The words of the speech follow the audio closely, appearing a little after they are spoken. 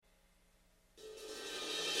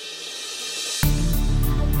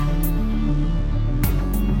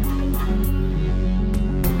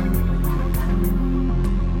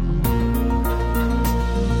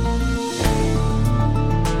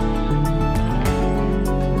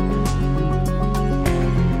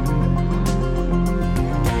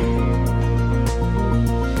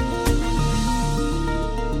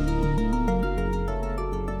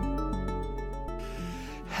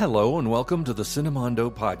Hello and welcome to the Cinemondo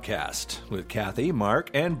Podcast with Kathy, Mark,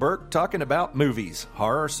 and Burke talking about movies.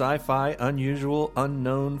 Horror, sci-fi, unusual,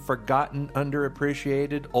 unknown, forgotten,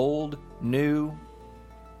 underappreciated, old, new,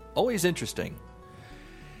 always interesting.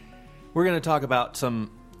 We're going to talk about some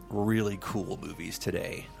really cool movies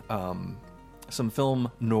today. Some film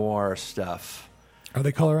noir stuff. Are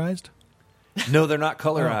they colorized? No, they're not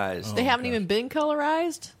colorized. They haven't even been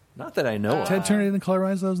colorized? Not that I know of. Ted Turner didn't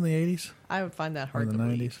colorize those in the 80s? I would find that Or hard the to 90s?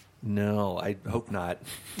 believe. No, I hope not.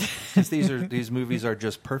 Because these movies are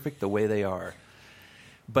just perfect the way they are.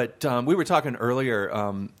 But we were talking earlier,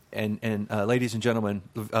 and ladies and gentlemen,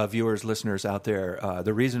 viewers, listeners out there,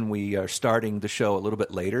 the reason we are starting the show a little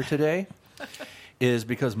bit later today is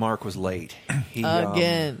because Mark was late. He,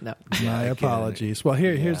 Again. No. My apologies. Well,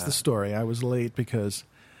 here's the story. I was late because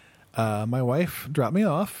my wife dropped me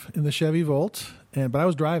off in the Chevy Volt, but I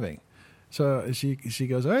was driving. So she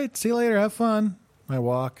goes, all right, see you later, have fun. I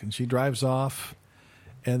walk, and she drives off.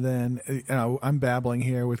 And then I'm babbling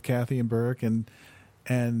here with Kathy and Burke, and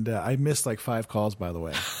I missed like 5 calls, by the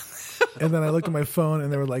way. And then I looked at my phone, and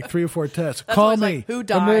there were like 3 or 4 texts. That's Call why I was me. like, who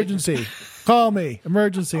died? Emergency. Call me.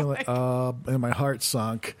 Emergency. I'm like, and my heart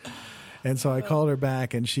sunk. And so I called her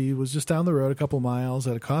back, and she was just down the road a couple miles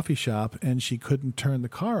at a coffee shop, and she couldn't turn the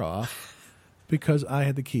car off because I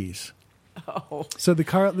had the keys. Oh. So the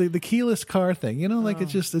keyless car thing,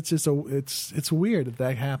 it's weird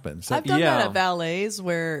that happens. I've done Yeah. that at valets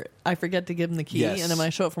where I forget to give them the key, Yes. and then when I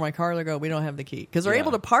show up for my car, they go, we don't have the key. Because they're Yeah.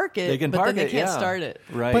 able to park it, They can but park then they it, can't yeah. start it.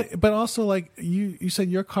 Right. But also, like you said,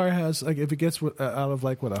 your car has like if it gets out of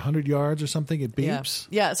 100 yards or something, it beeps.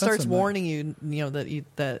 Yeah, it That's starts a warning you,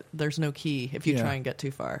 that there's no key if you Yeah. try and get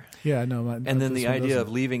too far. Yeah, no. And then the idea of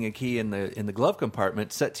leaving a key in the glove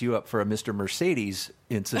compartment sets you up for a Mr. Mercedes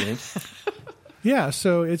incident.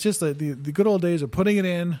 so it's just the good old days of putting it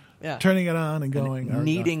in, Yeah. turning it on, and going. And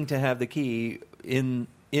needing to have the key in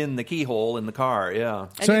the keyhole in the car. Yeah.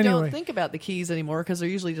 And So you anyway. don't think about the keys anymore because they're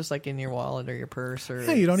usually just like in your wallet or your purse. Or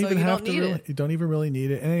Yeah, you don't so even you have don't to. need Really, it. you don't even really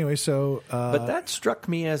need it. And anyway, so But that struck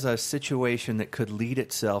me as a situation that could lead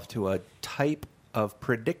itself to a type of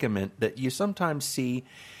predicament that you sometimes see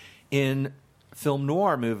in film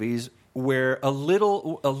noir movies where a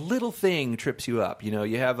little thing trips you up. You know,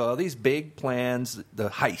 you have all these big plans, the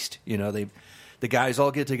heist, the guys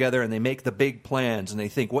all get together and they make the big plans and they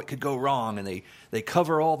think what could go wrong, and they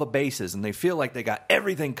cover all the bases and they feel like they got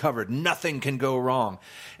everything covered. Nothing can go wrong.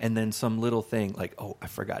 And then some little thing like, oh, I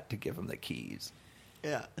forgot to give them the keys.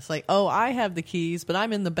 Yeah, it's like, oh, I have the keys, but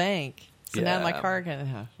I'm in the bank, so now my Yeah. car can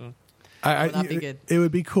have. would not be good. It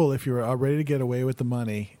would be cool if you were all ready to get away with the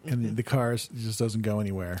money and the car just doesn't go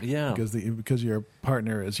anywhere. Yeah. because your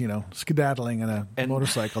partner is skedaddling in a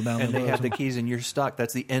motorcycle down and the road. they have the keys and you're stuck.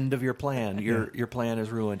 That's the end of your plan. Your plan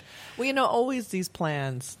is ruined. Well, always these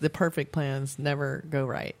plans, the perfect plans, never go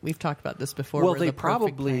right. We've talked about this before. Well, where they the perfect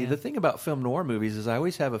probably plan- the thing about film noir movies is I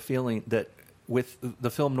always have a feeling that with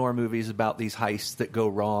the film noir movies about these heists that go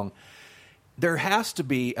wrong, there has to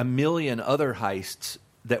be a million other heists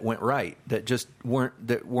that went right that just weren't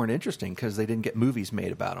interesting because they didn't get movies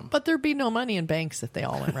made about them. But there'd be no money in banks if they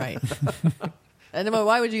all went right. And then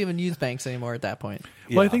why would you even use banks anymore at that point?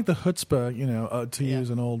 Well, I Yeah. think the chutzpah, to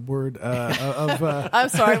use an old word, I'm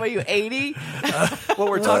sorry, were you 80? Well,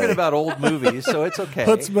 we're talking about old movies, so it's okay.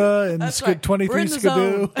 chutzpah and That's right. 23 We're in the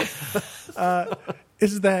skidoo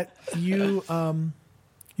is that you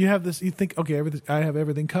have this. You think, okay, I have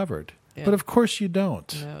everything covered, Yeah. but of course you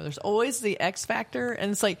don't. No, there's always the X factor,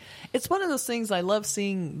 and it's one of those things. I love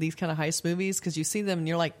seeing these kind of heist movies because you see them and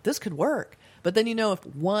you're like, this could work. But then if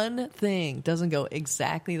one thing doesn't go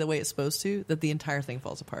exactly the way it's supposed to, that the entire thing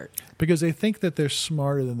falls apart. Because they think that they're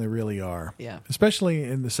smarter than they really are. Yeah. Especially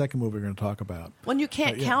in the second movie we're going to talk about. When you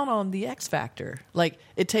can't count on the X factor, like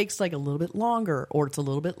it takes like a little bit longer, or it's a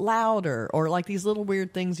little bit louder, or like these little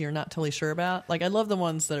weird things you're not totally sure about. Like I love the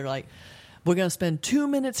ones that are like, we're going to spend 2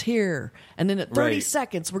 minutes here, and then at 30 Right.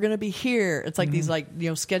 seconds we're going to be here. It's like these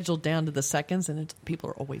scheduled down to the seconds, and people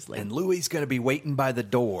are always late. And Louis going to be waiting by the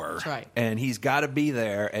door. That's right. And he's got to be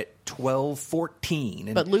there at 12:14.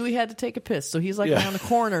 And But Louis had to take a piss, so he's like around the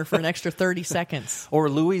corner for an extra 30 seconds. or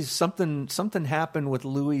Louis, something happened with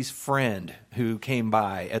Louis' friend who came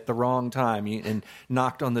by at the wrong time and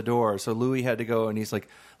knocked on the door. So Louis had to go, and he's like,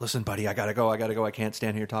 listen, buddy, I got to go. I can't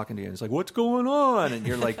stand here talking to you. And it's like, what's going on? And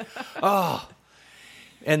you're like, oh.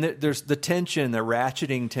 And there's the tension, the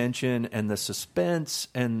ratcheting tension, and the suspense,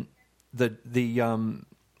 and the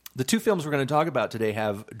 2 films we're going to talk about today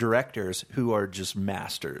have directors who are just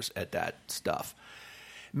masters at that stuff.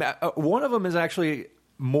 One of them is actually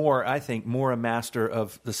more a master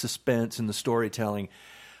of the suspense and the storytelling.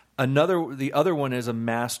 The other one is a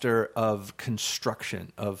master of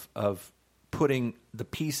construction, of putting the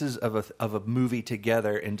pieces of a movie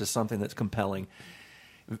together into something that's compelling,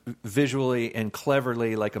 visually and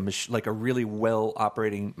cleverly, like a really well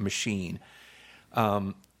operating machine.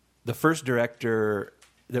 The first director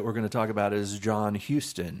that we're going to talk about is John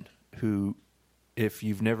Huston, who, if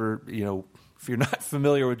you're not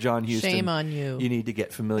familiar with John Huston, shame on you. You need to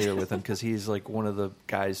get familiar with him, because he's like one of the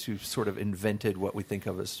guys who sort of invented what we think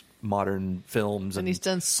of as modern films. And he's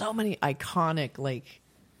done so many iconic, like,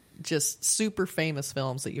 just super famous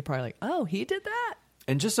films that you're probably like, oh, he did that?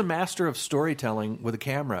 And just a master of storytelling with a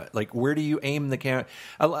camera. Like, where do you aim the camera?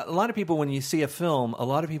 A lot of people, when you see a film, a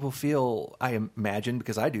lot of people feel, I imagine,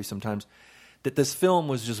 because I do sometimes, that this film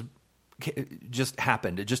was just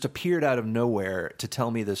happened. It just appeared out of nowhere to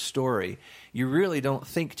tell me this story. You really don't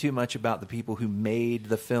think too much about the people who made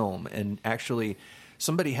the film. And actually,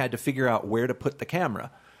 somebody had to figure out where to put the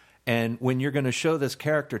camera. And when you're going to show this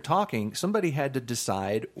character talking, somebody had to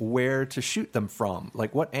decide where to shoot them from.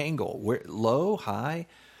 Like, what angle? Where, low, high,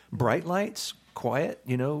 bright lights, quiet,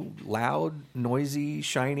 loud, noisy,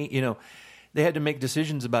 shiny, They had to make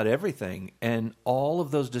decisions about everything. And all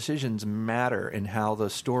of those decisions matter in how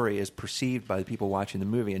the story is perceived by the people watching the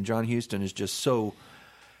movie. And John Huston is just so...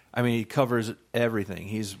 he covers everything.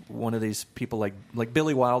 He's one of these people like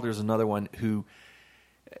Billy Wilder is another one who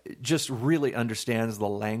just really understands the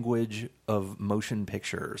language of motion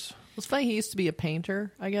pictures. It's funny, he used to be a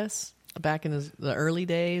painter, I guess, back in the early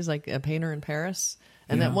days, like a painter in Paris.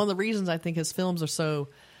 And that one of the reasons I think his films are so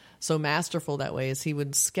masterful that way is he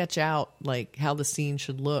would sketch out like how the scene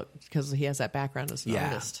should look, because he has that background as an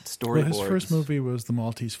artist. Storyboards. His first movie was The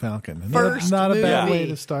Maltese Falcon. And First not a bad movie. way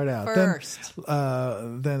to start out. First.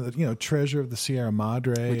 Then Treasure of the Sierra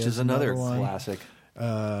Madre, Which is another one. classic.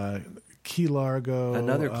 Key Largo,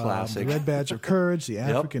 Another classic. Red Badge of Courage, The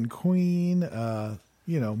African Queen,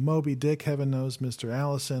 Moby Dick, Heaven Knows Mr.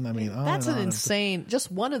 Allison. That's an insane.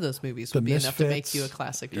 Just one of those movies would be enough to make you a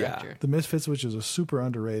classic director. The Misfits, which is a super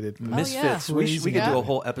underrated. Misfits. Yeah. We could do a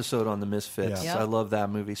whole episode on the Misfits. Yeah. I love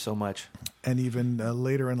that movie so much. And even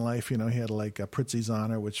later in life, he had like Prizzi's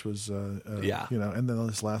Honor, which was, and then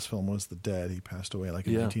his last film was The Dead. He passed away in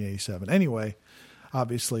 1987. Anyway,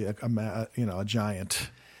 obviously a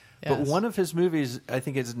giant. Yes. But one of his movies, I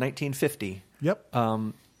think it's 1950. Yep.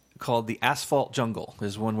 Called The Asphalt Jungle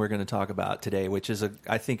is one we're going to talk about today, which is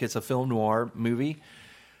I think it's a film noir movie.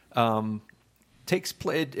 Takes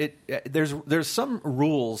place. There's some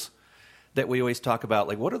rules that we always talk about.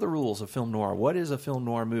 Like, what are the rules of film noir? What is a film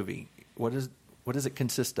noir movie? What does it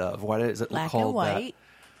consist of? Why is it Black called and white?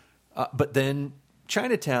 that? But then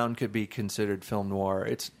Chinatown could be considered film noir.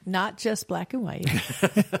 It's Not just black and white.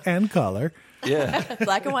 And color. yeah.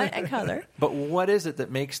 Black and white and color. But what is it that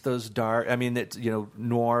makes those dark?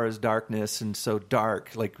 Noir is darkness, and so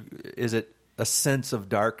dark. Like, is it a sense of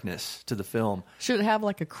darkness to the film? Should it have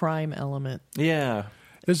like a crime element? Yeah.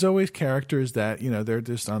 There's always characters that they're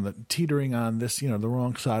just teetering on this the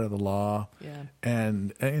wrong side of the law. Yeah.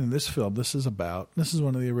 And in this film, this is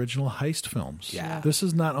one of the original heist films. Yeah. This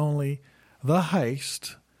is not only the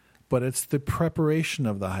heist, but it's the preparation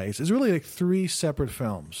of the heist. It's really like three separate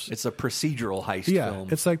films. It's a procedural heist film.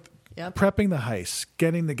 It's like Yep. prepping the heist,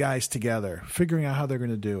 getting the guys together, figuring out how they're going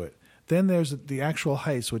to do it. Then there's the actual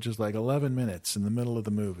heist, which is like 11 minutes in the middle of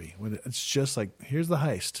the movie. When it's just like, here's the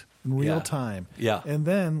heist in real time. Yeah. And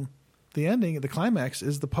then the ending, the climax,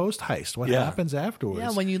 is the post-heist. What happens afterwards.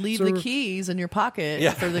 Yeah, when you leave So- the keys in your pocket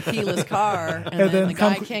Yeah. for the keyless car, and then the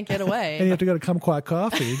guy can't get away. And you have to go to Kumquat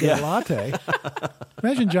Coffee. You get a latte.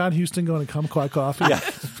 Imagine John Huston going to Kumquat Coffee. Yeah.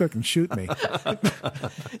 Fucking shoot me.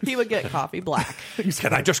 He would get coffee black.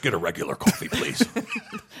 Can I just get a regular coffee, please?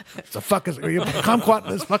 It's a fucking Kumquat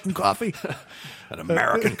in this fucking coffee. An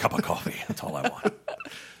American cup of coffee. That's all I want.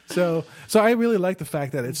 So I really like the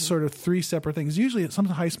fact that it's sort of three separate things. Usually, some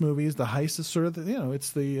heist movies, the heist is sort of it's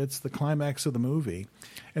the climax of the movie,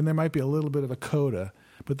 and there might be a little bit of a coda.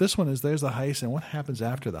 But this one is there's the heist, and what happens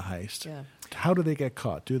after the heist? Yeah. How do they get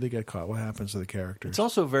caught? Do they get caught? What happens to the characters? It's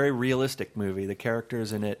also a very realistic movie. The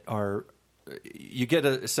characters in it are... You get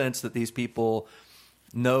a sense that these people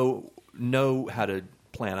know how to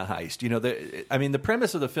plan a heist. The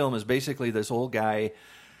premise of the film is basically this old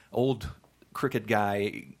crooked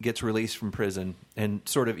guy gets released from prison and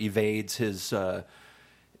sort of evades the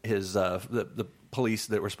police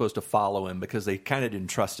that were supposed to follow him because they kind of didn't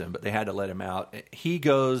trust him, but they had to let him out. He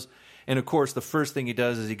goes, and of course, the first thing he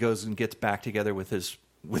does is he goes and gets back together with his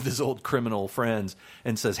with his old criminal friends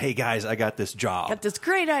and says, "Hey guys, I got this job." Got this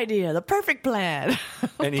great idea, the perfect plan.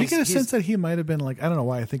 And I get a sense that he might have been like, I don't know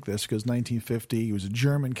why I think this, because 1950, he was a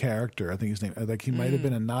German character. I think his name, like he might have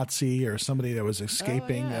been a Nazi or somebody that was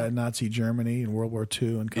escaping Nazi Germany in World War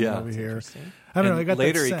II and coming over here. I don't know. I got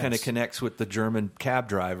later that he sense. kind of connects with the German cab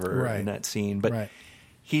driver in that scene, but Right.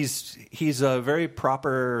 he's a very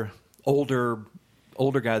proper older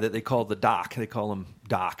guy that they call the Doc. They call him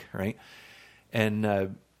Doc, right?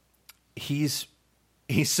 And he's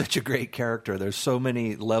such a great character. There's so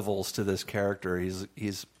many levels to this character.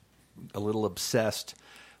 He's a little obsessed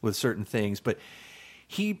with certain things, but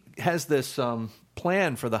he has this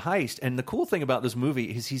plan for the heist. And the cool thing about this movie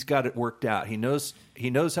is he's got it worked out. He knows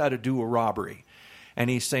how to do a robbery, and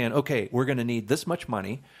he's saying, "Okay, we're going to need this much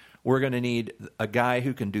money. We're going to need a guy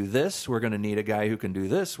who can do this. We're going to need a guy who can do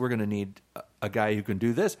this. We're going to need a guy who can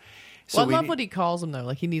do this." Well, I love what he calls him, though.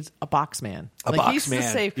 Like, he needs a box man. He's the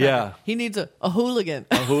man. safe guy. He needs a hooligan.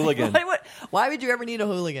 A hooligan. Why would you ever need a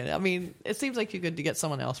hooligan? I mean, it seems like you could get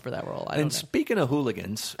someone else for that role. I don't know. Speaking of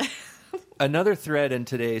hooligans, another thread in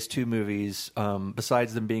today's two movies,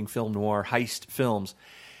 besides them being film noir heist films,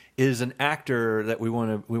 is an actor that we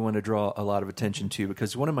want to draw a lot of attention to,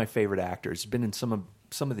 because one of my favorite actors has been in some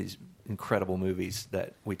of these incredible movies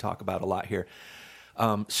that we talk about a lot here.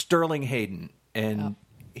 Sterling Hayden, and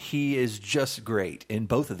he is just great in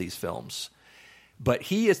both of these films. But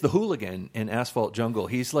he is the hooligan in Asphalt Jungle.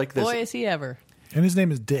 He's like this. Boy, is he ever. And his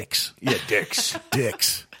name is Dix. Yeah, Dix.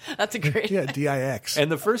 Dix. That's a great Yeah, Dix. And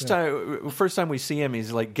the first time we see him,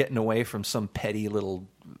 he's like getting away from some petty little,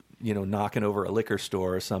 knocking over a liquor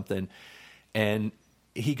store or something, and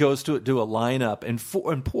he goes to do a lineup,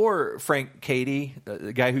 and poor Frank Cady,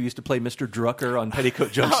 the guy who used to play Mr. Drucker on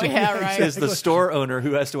Petticoat Junction, is the store owner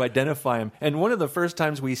who has to identify him. And one of the first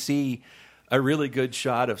times we see a really good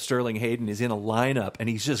shot of Sterling Hayden is in a lineup, and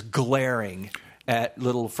he's just glaring at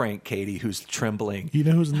little Frank Cady, who's trembling. You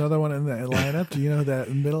know who's another one in the lineup? Do you know that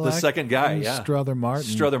middle The act? second guy, yeah. Strother Martin.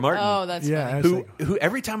 Strother Martin. Oh, that's funny. Who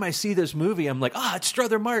every time I see this movie, I'm like, it's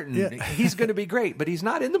Strother Martin. Yeah. He's going to be great, but he's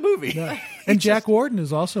not in the movie. No. And Jack Warden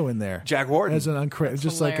is also in there. Jack Warden. As an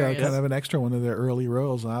just like a hilarious. kind of an extra one of their early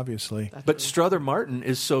roles, obviously. But Strother Martin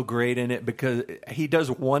is so great in it because he does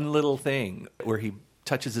one little thing where he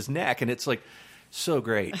touches his neck, and it's like so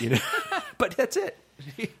great, But that's it.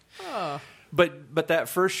 But that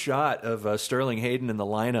first shot of Sterling Hayden in the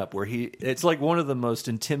lineup, where it's like one of the most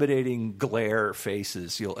intimidating glare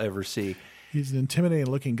faces you'll ever see. He's an intimidating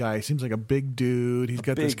looking guy. He seems like a big dude. He's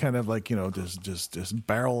got this kind of like, just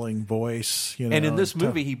barreling voice. And in this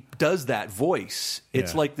movie, he does that voice.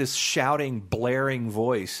 It's like this shouting, blaring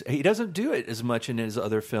voice. He doesn't do it as much in his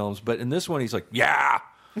other films, but in this one, he's like, yeah,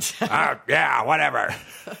 whatever.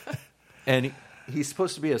 And he's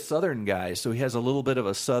supposed to be a Southern guy, so he has a little bit of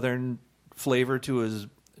a Southern flavor to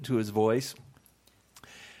his voice.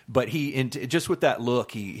 But just with that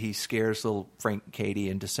look, he scares little Frank Cady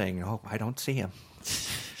into saying, "Oh, I don't see him.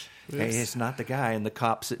 Hey, it's not the guy." And the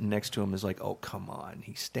cop sitting next to him is like, "Oh, come on,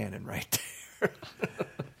 he's standing right there."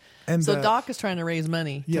 And so Doc is trying to raise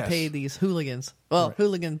money to pay these hooligans. Well,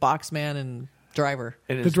 hooligan, boxman, and driver.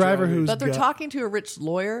 And the driver who's but they're talking to a rich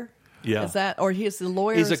lawyer. Yeah, is that, or he's the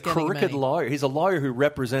lawyer? He's a getting crooked money? lawyer. He's a lawyer who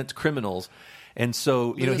represents criminals. And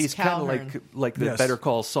so, he's kind of like the Better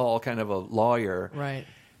Call Saul kind of a lawyer. Right.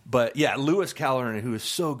 But yeah, Lewis Calhoun, who is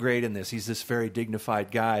so great in this, he's this very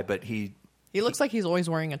dignified guy, but he looks like he's always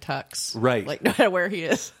wearing a tux. Right. Like, no matter where he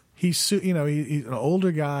is. He's an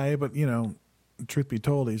older guy, but, truth be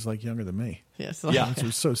told, he's like younger than me. Yes. Yeah. Which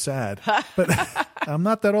was so sad. But I'm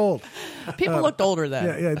not that old. People looked older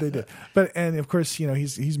then. Yeah, they did. And of course,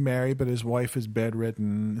 he's married, but his wife is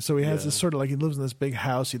bedridden. So he has this sort of like, he lives in this big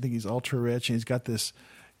house. You think he's ultra rich, and he's got this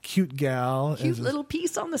cute gal. Cute little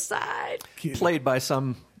piece on the side. played by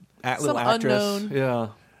some little actress. Unknown. Yeah.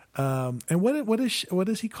 And what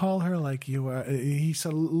does he call her? Like he's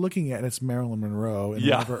looking at it's Marilyn Monroe in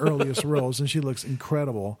one of her earliest roles, and she looks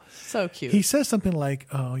incredible. So cute. He says something like,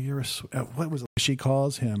 "Oh, you're what was it?" She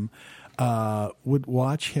calls him, would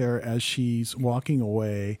watch her as she's walking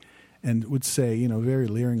away, and would say, very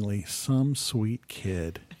leeringly, "Some sweet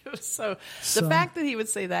kid." So the fact that he would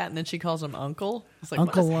say that, and then she calls him uncle. It's like,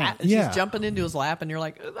 Uncle what is Lon. happening? Yeah. She's jumping into his lap, and you're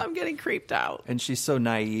like, I'm getting creeped out. And she's so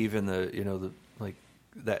naive in the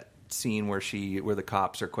that scene where the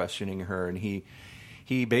cops are questioning her, and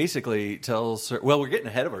he basically tells her, well, we're getting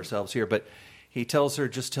ahead of ourselves here, but he tells her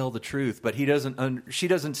just tell the truth, but he doesn't. She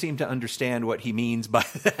doesn't seem to understand what he means by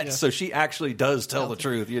that. So she actually does tell the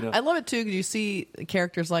truth. You know, I love it too because you see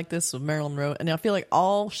characters like this with Marilyn Monroe, and I feel like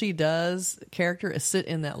all she does, character, is sit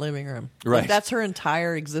in that living room. Right. Like, that's her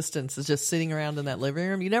entire existence, is just sitting around in that living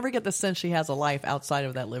room. You never get the sense she has a life outside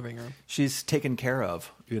of that living room. she's taken care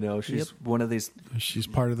of. You know, she's one of these. She's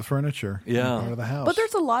part of the furniture. Yeah. Part of the house. But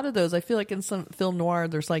there's a lot of those. I feel like in some film noir,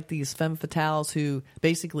 there's like these femme fatales who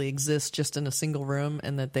basically exist just in a single room,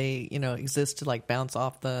 and that they, exist to like bounce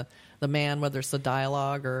off the man, whether it's the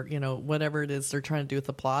dialogue or, whatever it is they're trying to do with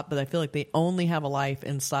the plot. But I feel like they only have a life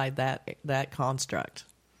inside that construct.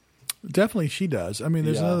 Definitely she does. I mean,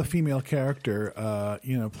 there's Yeah. another female character,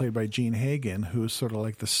 played by Jean Hagen, who's sort of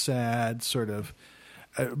like the sad sort of...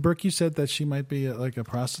 Burke, you said that she might be like a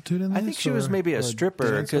prostitute in this? I think she was maybe a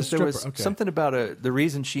stripper dance? because there was Okay. something about the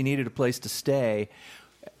reason she needed a place to stay.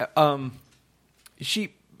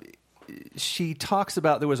 She talks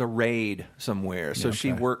about there was a raid somewhere, so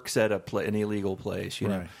she okay. works at an illegal place,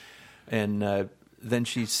 Right. and then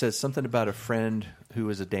she says something about a friend who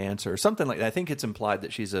is a dancer, or something like that. I think it's implied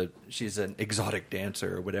that she's an exotic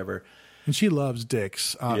dancer or whatever. And she loves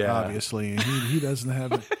dicks, Yeah. obviously. And he doesn't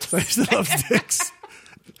have it. So he loves dicks.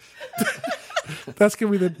 That's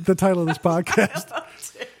going to be the title of this podcast.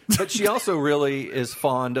 But she also really is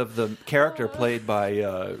fond of the character played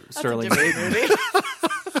by Sterling Different Hayden. movie.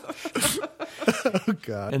 Oh,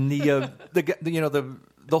 God. And the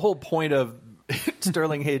whole point of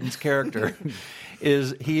Sterling Hayden's character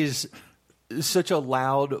is he's such a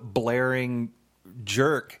loud, blaring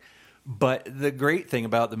jerk. But the great thing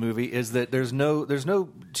about the movie is that there's no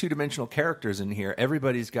two-dimensional characters in here.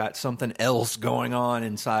 Everybody's got something else going on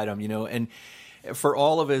inside them, And for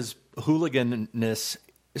all of his hooliganness,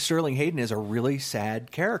 Sterling Hayden is a really sad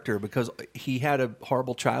character because he had a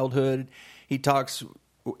horrible childhood. He talks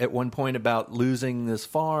at one point about losing this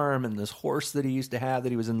farm and this horse that he used to have, that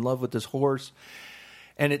he was in love with this horse.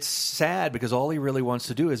 And it's sad because all he really wants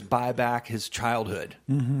to do is buy back his childhood.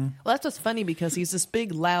 Well, that's what's funny because he's this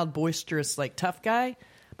big, loud, boisterous, like tough guy,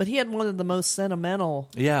 but he had one of the most sentimental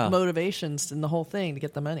motivations in the whole thing to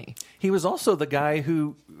get the money. He was also the guy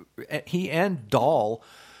who, he and Dahl,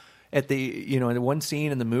 at the in one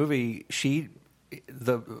scene in the movie,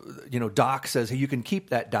 Doc says, hey, you can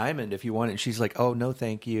keep that diamond if you want it. And she's like, oh no,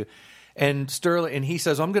 thank you. And he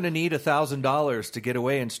says, I'm going to need $1,000 to get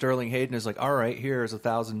away. And Sterling Hayden is like, all right, here's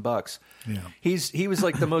 $1,000. Yeah. He was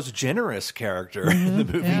like the most generous character in the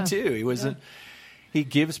movie too. He wasn't. Yeah. He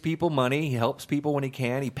gives people money. He helps people when he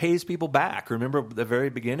can. He pays people back. Remember at the very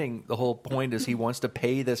beginning, the whole point is he wants to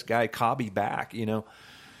pay this guy Cobby back.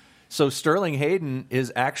 So Sterling Hayden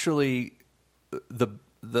is actually the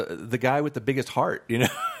guy with the biggest heart.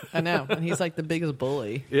 I know, and he's like the biggest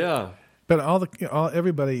bully. Yeah. But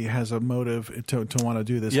everybody has a motive to want to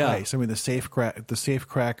do this heist. I mean, the safe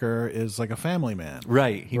cracker is like a family man,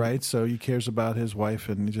 right? Right. So he cares about his wife,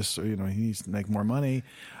 and he needs to make more money.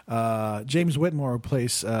 James Whitmore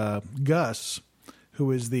plays Gus,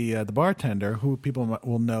 who is the bartender, who people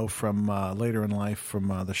will know from later in life from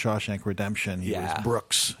The Shawshank Redemption. He was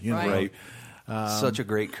Brooks, right? Such a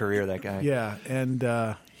great career, that guy. Yeah,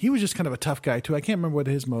 and he was just kind of a tough guy too. I can't remember what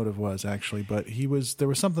his motive was actually, but there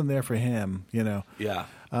was something there for him, Yeah.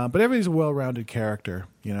 But everybody's a well-rounded character,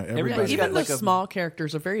 Everybody. Even the small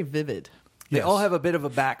characters are very vivid. They all have a bit of a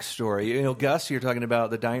backstory. Gus, you're talking about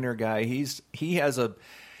the diner guy. He's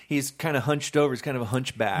kind of hunched over. He's kind of a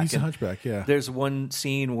hunchback. He's a hunchback, yeah. There's one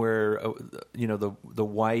scene where the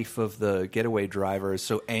wife of the getaway driver is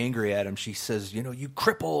so angry at him. She says, "You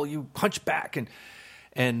cripple, you hunchback,"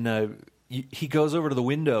 and he goes over to the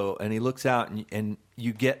window and he looks out and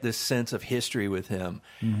you get this sense of history with him,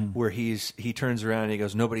 where he turns around and he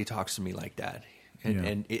goes, "Nobody talks to me like that."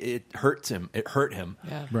 And it hurts him. It hurt him,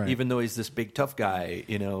 Right. Even though he's this big tough guy.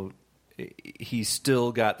 He's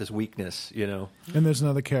still got this weakness. And there's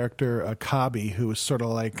another character, Cobby, who is sort of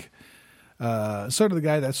like the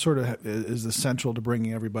guy that sort of is essential to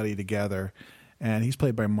bringing everybody together. And he's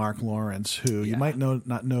played by Mark Lawrence, who you might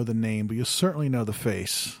not know the name, but you'll certainly know the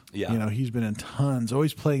face. Yeah. He's been in tons,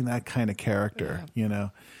 always playing that kind of character,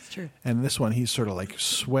 It's true. And this one, he's sort of like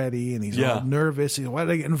sweaty and he's all nervous. Why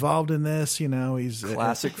did I get involved in this? He's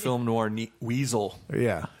classic film noir weasel.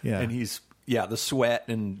 Yeah. And he's the sweat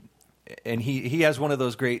and he has one of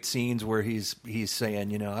those great scenes where he's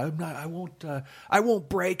saying, I won't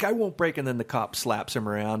break, and then the cop slaps him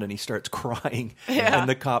around and he starts crying, and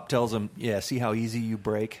the cop tells him, see how easy you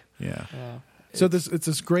break. Yeah. So it's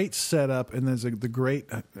this great setup, and there's the great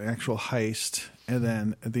actual heist, and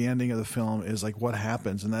then at the ending of the film is like what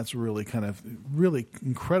happens, and that's really really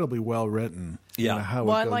incredibly well written. Yeah. How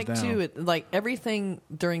Well, it I goes like down. too. Like everything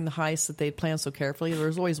during the heist that they planned so carefully, there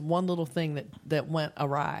was always one little thing that went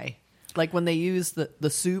awry. Like when they used the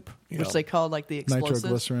soup, which Yeah. they called like the explosives.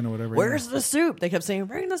 Nitroglycerin or whatever. Where's the soup? They kept saying,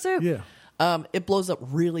 "Bring the soup." Yeah. It blows up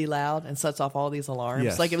really loud and sets off all these alarms.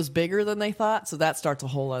 Yes. Like it was bigger than they thought, so that starts a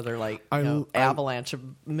whole other avalanche of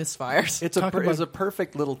misfires. It's a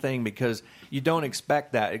perfect little thing because you don't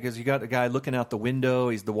expect that because you got a guy looking out the window.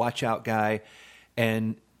 He's the watch out guy,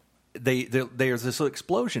 and there's this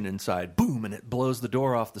explosion inside, boom, and it blows the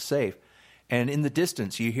door off the safe. And in the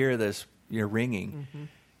distance, you hear this ringing,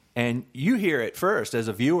 and you hear it first as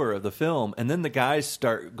a viewer of the film, and then the guys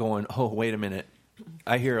start going, "Oh, wait a minute,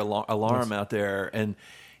 I hear alarm out there," and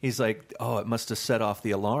he's like, "Oh, it must have set off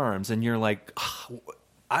the alarms," and you're like, oh,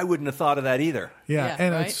 I wouldn't have thought of that either. Yeah, Yeah,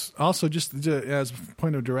 and right? it's also just as a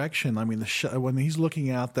point of direction. I mean, when he's looking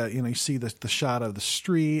out, that you see the shot of the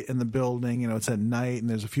street and the building. It's at night, and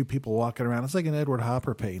there's a few people walking around. It's like an Edward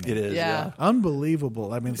Hopper painting. It is, Yeah.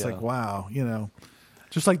 Unbelievable. I mean, it's Yeah. like wow,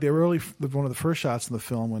 Just like one of the first shots in the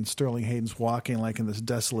film when Sterling Hayden's walking like in this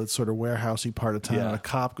desolate sort of warehousey part of town, Yeah. and a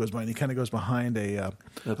cop goes by, and he kind of goes behind a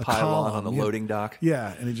The pylon column, on the yeah. loading dock.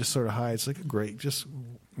 Yeah, and he just sort of hides. Like a great, just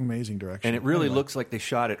amazing direction. And it really Anyway. looks like they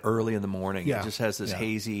shot it early in the morning. Yeah. It just has this Yeah.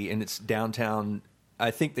 hazy, and it's downtown.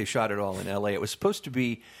 I think they shot it all in L.A. It was supposed to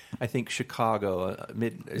be, I think, Chicago,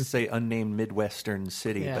 say unnamed Midwestern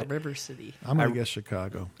city. Yeah, but River City. I'm going to guess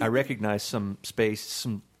Chicago. I recognize some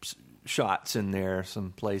shots in there,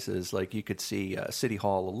 some places like you could see City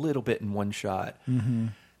Hall a little bit in one shot. Mm-hmm.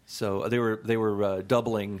 So they were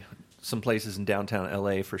doubling some places in downtown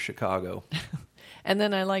L.A. for Chicago. And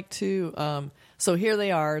then I like to. So here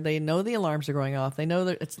they are. They know the alarms are going off. They know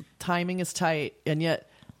that timing is tight, and yet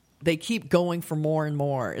they keep going for more and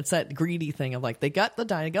more. It's that greedy thing of like they got a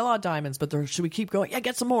lot of diamonds, but should we keep going? Yeah,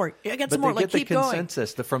 get some more. Yeah, get But some more. they Like get keep the going.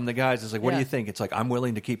 consensus from the guys. It's like, what do Yeah. you think? It's like, I'm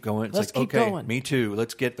willing to keep going. It's Let's like, keep okay, going. me too.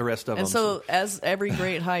 Let's get the rest of And them. so, as every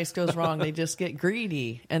great heist goes wrong, they just get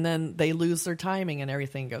greedy, and then they lose their timing, and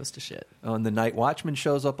everything goes to shit. And the night watchman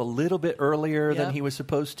shows up a little bit earlier than Yep. he was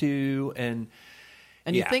supposed to, and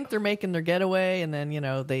You Yeah. think they're making their getaway, and then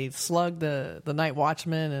they slug the night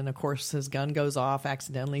watchman, and of course his gun goes off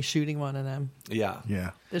accidentally, shooting one of them. yeah. Yeah.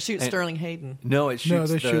 They shoot And- Sterling Hayden. No, it shoots No,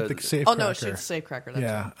 they shoot the safe Oh no, it shoots the safecracker. That's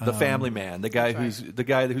Yeah. right. the family man, the guy That's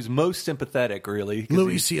who's most sympathetic, really. 'cause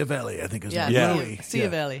Louis he's- Ciavelli, I think is Yeah, his name. Yeah. Louis.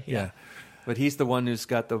 Ciavelli, yeah. But he's the one who's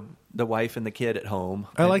got the wife and the kid at home.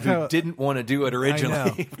 I like who how- didn't want to do it I originally. know.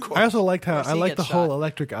 Of course. I also liked how course I he liked the gets whole shot.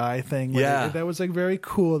 electric eye thing. where Yeah. that was like very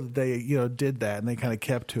cool that they did that, and they kind of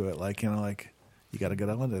kept to it. Like like you got to get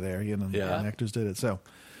under there. Yeah. And actors did it. So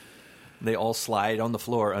They all slide on the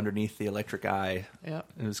floor underneath the electric eye. Yep.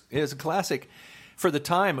 It was a classic. For the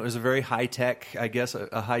time, it was a very high tech, I guess,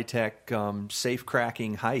 a high tech safe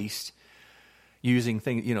cracking heist using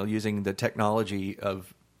using the technology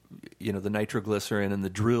of the nitroglycerin and the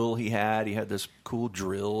drill he had. He had this cool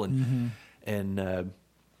drill and it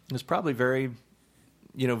was probably very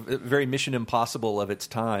very Mission Impossible of its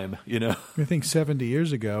time. I think 70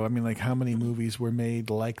 years ago, I mean, like how many movies were made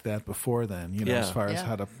like that before then? Yeah. As far as Yeah.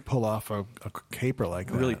 how to pull off a caper like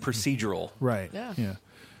that. Really procedural. Right. Yeah.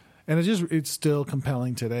 And it's still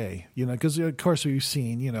compelling today, because of course we've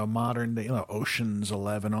seen, modern day, Ocean's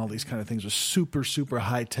 11, all these kind of things are super, super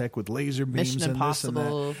high tech with laser beams Mission and this and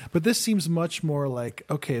Impossible. that. But this seems much more like,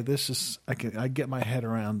 okay, this is I get my head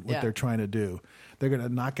around what Yeah. they're trying to do. They're going to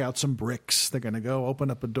knock out some bricks. They're going to go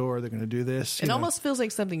open up a door. They're going to do this. It almost feels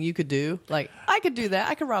like something you could do. Like I could do that.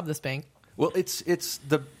 I could rob this bank. Well, it's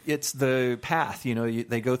the path.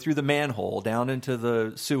 They go through the manhole down into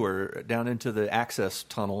the sewer, down into the access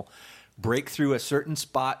tunnel, break through a certain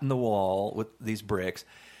spot in the wall with these bricks,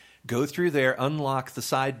 go through there, unlock the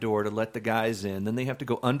side door to let the guys in. Then they have to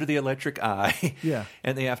go under the electric eye, Yeah.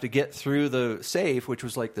 and they have to get through the safe, which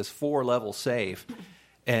was like this 4-level safe,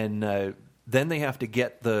 and then they have to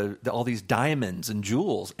get all these diamonds and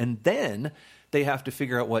jewels, and then they have to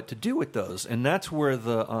figure out what to do with those, and that's where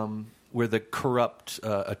the corrupt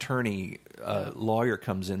attorney lawyer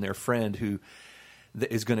comes in, their friend who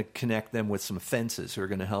is going to connect them with some fences who are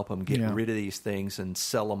going to help them get Yeah. rid of these things and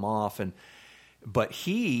sell them off. But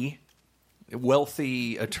he,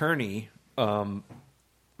 wealthy attorney,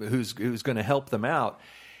 who's going to help them out,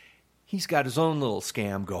 he's got his own little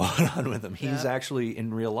scam going on with him. He's Yeah. actually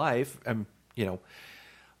in real life,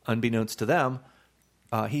 unbeknownst to them,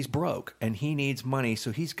 he's broke and he needs money,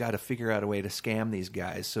 so he's got to figure out a way to scam these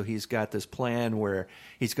guys. So he's got this plan where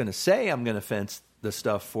he's going to say, I'm going to fence the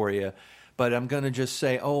stuff for you, but I'm going to just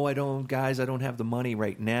say, oh, I don't have the money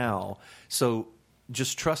right now. So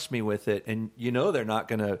just trust me with it. And they're not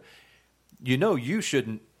going to, you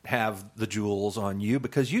shouldn't have the jewels on you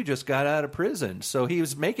because you just got out of prison. So he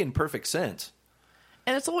was making perfect sense.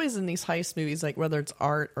 And it's always in these heist movies, like whether it's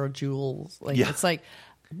art or jewels, like it's like,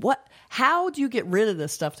 how do you get rid of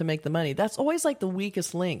this stuff to make the money? That's always like the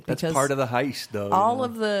weakest link. That's part of the heist, though. All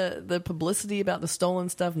of the publicity about the stolen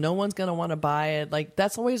stuff, no one's going to want to buy it. Like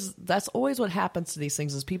that's always what happens to these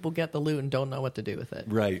things is people get the loot and don't know what to do with it.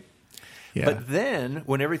 Right. Yeah. But then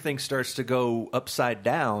when everything starts to go upside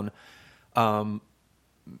down,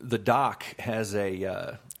 the doc has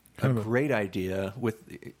a great idea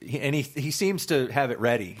and he seems to have it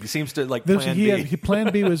ready. He seems to plan B.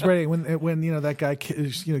 Plan B was ready when that guy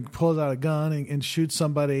pulls out a gun and shoots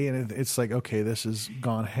somebody, and it's like, okay, this has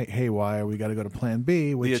gone haywire. We got to go to Plan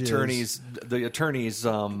B. Which the attorney's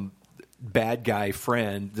bad guy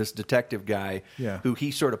friend, this detective guy, who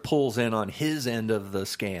he sort of pulls in on his end of the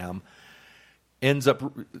scam, ends up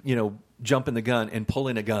jumping the gun and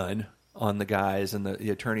pulling a gun on the guys, and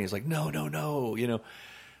the attorney is like, no.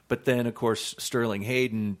 But then, of course, Sterling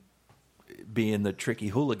Hayden, being the tricky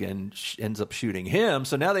hooligan, ends up shooting him.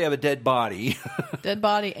 So now they have a dead body. Dead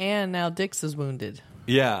body, and now Dix is wounded.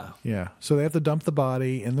 Yeah. Yeah. So they have to dump the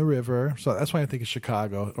body in the river. So that's why I think it's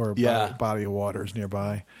Chicago or body of waters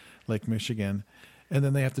nearby, Lake Michigan. And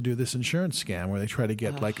then they have to do this insurance scam where they try to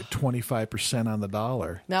get like 25% on the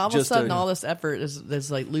dollar. Now, all of a sudden, all this effort is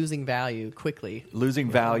like losing value quickly. Losing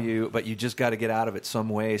value, but you just got to get out of it some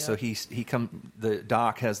way. Yeah. So the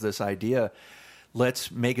doc has this idea.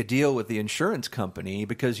 Let's make a deal with the insurance company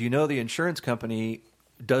because the insurance company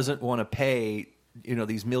doesn't want to pay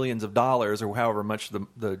these millions of dollars or however much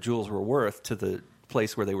the jewels were worth to the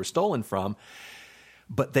place where they were stolen from.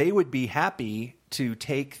 But they would be happy to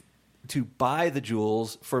buy the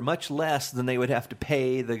jewels for much less than they would have to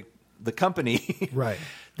pay the company. Right.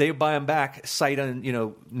 They buy them back, sight on,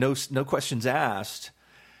 no questions asked.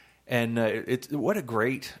 And what a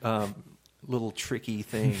great little tricky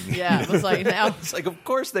thing. Yeah, it was like now. It's like, of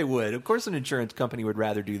course they would. Of course an insurance company would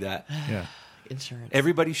rather do that. Yeah. Insurance.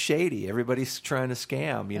 Everybody's shady. Everybody's trying to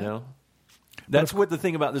scam, know. That's what the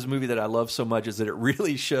thing about this movie that I love so much is that it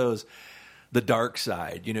really shows the dark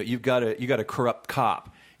side. You've got a corrupt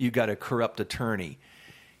cop. You've got a corrupt attorney.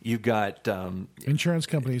 You've got insurance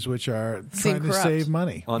companies which are trying to save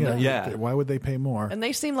money. Why would they pay more? And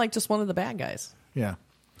they seem like just one of the bad guys. Yeah.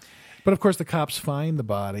 But of course the cops find the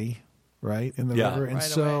body, right, in the river. And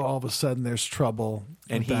right away. All of a sudden there's trouble.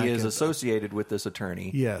 And he is associated with this attorney.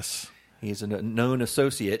 Yes. He's a known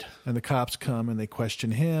associate. And the cops come and they question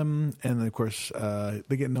him. And then, of course,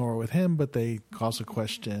 they get nowhere with him, but they also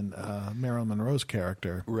question Marilyn Monroe's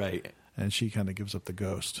character. Right. And she kind of gives up the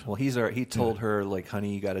ghost. Well, he told her, like,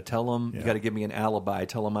 honey, you got to tell him. You got to give me an alibi.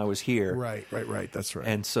 Tell him I was here. Right. That's right.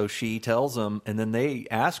 And so she tells him, and then they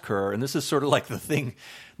ask her, and this is sort of like the thing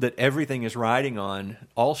that everything is riding on.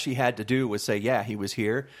 All she had to do was say, yeah, he was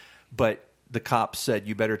here. But the cops said,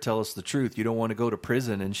 you better tell us the truth. You don't want to go to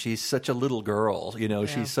prison. And she's such a little girl.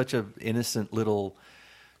 She's such an innocent little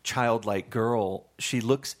childlike girl. She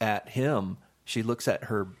looks at him. She looks at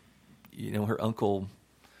her, her uncle...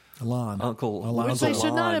 Alonzo. Which they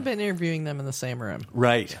should not have been interviewing them in the same room.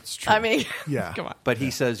 Right. That's true. I mean, yeah. Come on. But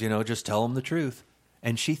he says, just tell him the truth.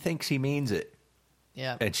 And she thinks he means it.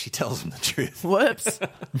 Yeah. And she tells him the truth. Whoops.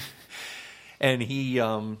 And he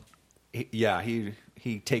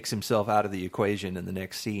takes himself out of the equation in the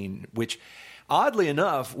next scene, which oddly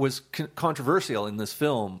enough was controversial in this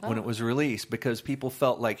film when it was released because people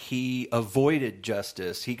felt like he avoided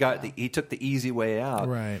justice. He took the easy way out.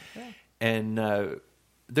 Right. Yeah. And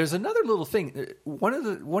there's another little thing. One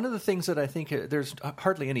of the things that I think there's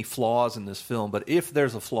hardly any flaws in this film, but if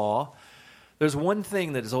there's a flaw, there's one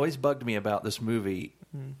thing that has always bugged me about this movie,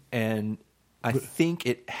 and I think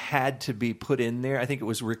it had to be put in there. I think it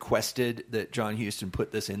was requested that John Huston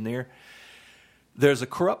put this in there. There's a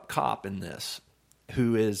corrupt cop in this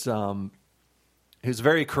who's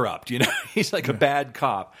very corrupt. He's like a bad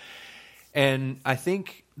cop, and I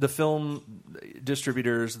think the film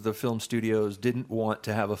distributors, the film studios didn't want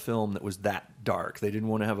to have a film that was that dark. They didn't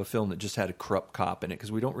want to have a film that just had a corrupt cop in it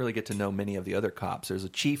because we don't really get to know many of the other cops. There's a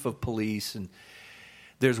chief of police, and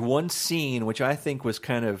there's one scene which I think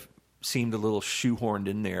seemed a little shoehorned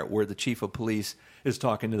in there where the chief of police is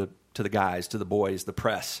talking to the guys, to the boys, the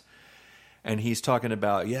press, and he's talking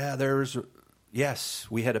about, yes,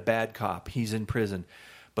 we had a bad cop. He's in prison,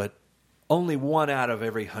 but only 1 out of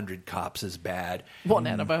every 100 cops is bad. 1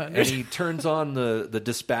 out of 100. And he turns on the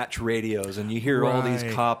dispatch radios, and you hear all these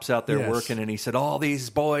cops out there working. And he said, all these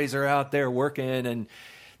boys are out there working, and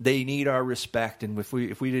they need our respect, and if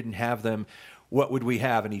we didn't have them, what would we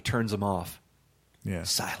have? And he turns them off. Yeah.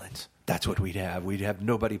 Silence. That's what we'd have. We'd have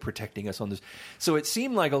nobody protecting us on this. So it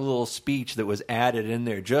seemed like a little speech that was added in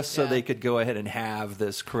there just so they could go ahead and have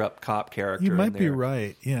this corrupt cop character. You might in be there.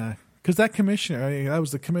 right. Yeah. Because that commissioner, that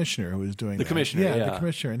was the commissioner who was doing The that. commissioner, Yeah, yeah. the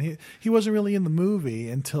commissioner. And he wasn't really in the movie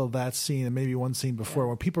until that scene and maybe one scene before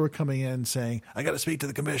when people were coming in saying, I got to speak to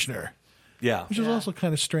the commissioner. Yeah. Which was also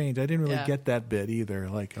kind of strange. I didn't really Yeah. get that bit either.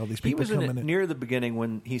 Like all these He people was in coming it in. near the beginning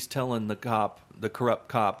when he's telling the corrupt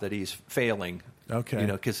cop, that he's failing. Okay. You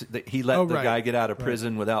know, because he let the right. guy get out of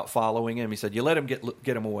prison without following him. He said, "You let him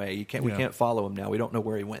get him away. We can't follow him now. We don't know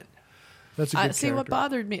where he went." That's a good See, what character.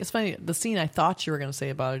 bothered me, it's funny, the scene I thought you were going to say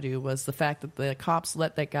it bothered you was the fact that the cops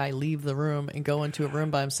let that guy leave the room and go into a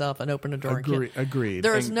room by himself and open a door. Agreed.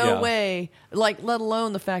 There is And- no yeah. way, like, let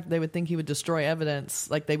alone the fact that they would think he would destroy evidence,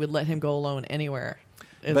 like they would let him go alone anywhere.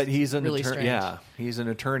 It's But he's an really attorney. strange. Yeah, he's an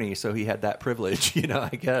attorney, so he had that privilege. I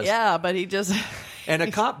guess. Yeah, but he just And a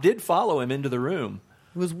cop did follow him into the room.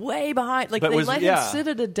 was way behind. Like, But they was- let yeah. him sit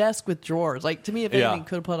at a desk with drawers. Like, to me, if Yeah. anything,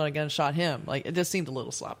 could have put on a gun and shot him. Like, it just seemed a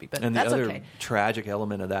little sloppy, but And the that's other okay. tragic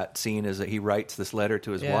element of that scene is that he writes this letter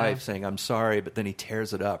to his Yeah. wife saying, "I'm sorry," but then he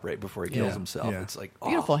tears it up right before he kills Yeah. himself. Yeah. It's like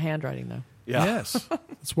Beautiful handwriting, though. Yeah. Yes.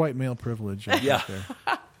 It's white male privilege right Yeah.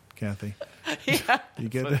 there. Kathy. Yeah. You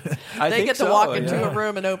get it? I They think get to so, walk into yeah. a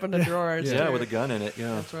room and open the drawers. Yeah, too. with a gun in it.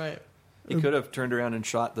 Yeah, That's right. he could have turned around and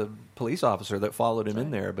shot the police officer that followed him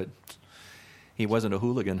in there, but he wasn't a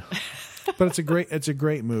hooligan. But it's a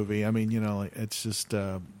great movie. I mean, it's just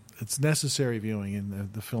it's necessary viewing in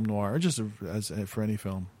the film noir, or just as for any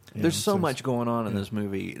film. There's so much going on in this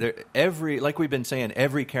movie. Like we've been saying,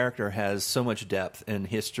 every character has so much depth and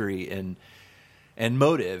history and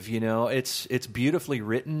motive. It's beautifully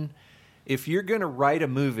written. If you're going to write a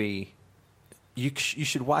movie, you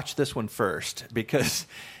should watch this one first, because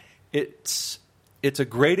it's a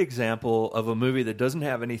great example of a movie that doesn't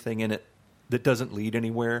have anything in it that doesn't lead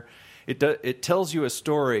anywhere. It tells you a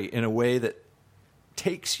story in a way that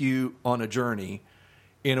takes you on a journey,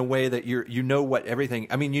 in a way that what everything.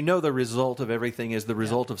 I mean, the result of everything is the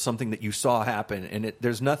result of something that you saw happen, and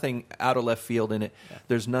there's nothing out of left field in it. Yeah.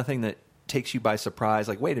 There's nothing that takes you by surprise.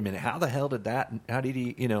 Like, wait a minute, how the hell did that? How did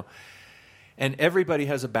he? And everybody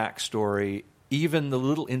has a backstory. Even the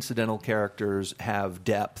little incidental characters have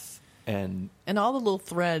depth. And all the little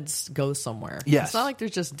threads go somewhere. Yes. It's not like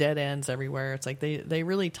there's just dead ends everywhere. It's like they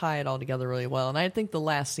really tie it all together really well. And I think the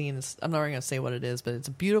last scene is, I'm not going to say what it is, but it's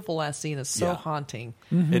a beautiful last scene. It's so haunting.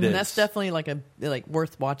 Mm-hmm. It and is. that's definitely like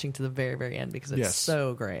worth watching to the very, very end, because it's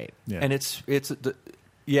so great. Yeah. And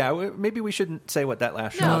maybe we shouldn't say what that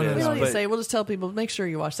last No, shot we is. don't need to but say. We'll just tell people, make sure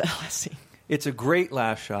you watch that last scene. it's a great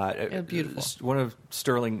last shot. Beautiful. It's one of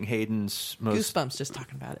Sterling Hayden's most Goosebumps just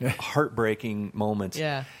talking about it. heartbreaking moments.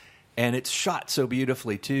 Yeah. And it's shot so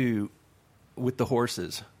beautifully, too, with the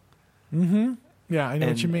horses. Mm-hmm. Yeah, I know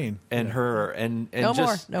what you mean. And her. And No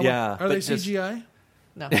just, more. No more. yeah. Are they but just- CGI?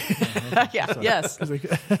 No. Yeah. Yes.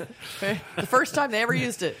 The first time they ever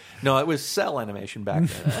used it. No, it was cell animation back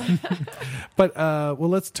then. But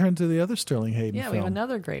let's turn to the other Sterling Hayden Yeah, film we have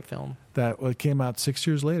another great film. that came out 6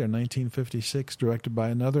 years later, 1956, directed by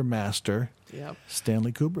another master, Yep.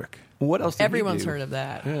 Stanley Kubrick. What else did Everyone's he do? heard of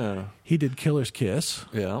that. Yeah. He did Killer's Kiss.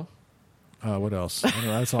 Yeah. What else? I don't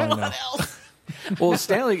know, that's all I know. What else?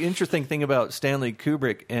 Well, interesting thing about Stanley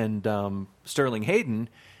Kubrick and Sterling Hayden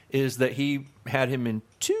is that he had him in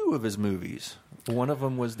two of his movies. One of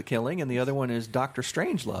them was The Killing, and the other one is Dr.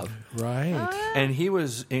 Strangelove. Right. And he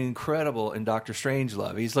was incredible in Dr.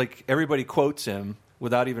 Strangelove. He's like, everybody quotes him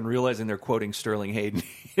without even realizing they're quoting Sterling Hayden.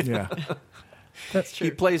 Yeah. That's true.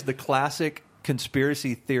 He plays the classic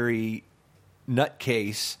conspiracy theory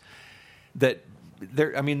nutcase that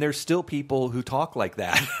there's still people who talk like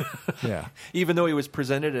that. Yeah. Even though he was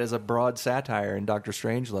presented as a broad satire in Dr.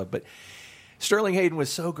 Strangelove. But Sterling Hayden was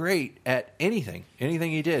so great at anything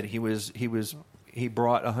he did. He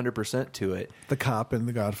brought 100% to it. The Cop and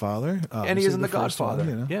The Godfather. And he is in the The first Godfather.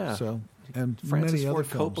 one, Yeah. So, and Francis many other Ford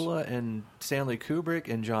films. Coppola and Stanley Kubrick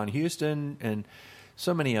and John Huston and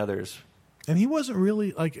so many others. And he wasn't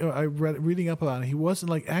really like I reading up about it. He wasn't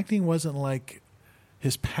like acting. Wasn't like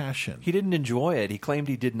his passion. He didn't enjoy it. He claimed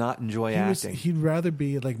he did not enjoy acting. He'd rather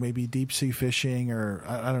be like maybe deep sea fishing or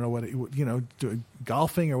I don't know what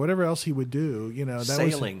golfing or whatever else he would do. That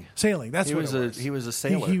Sailing. Sailing. That's He what was it was. he was a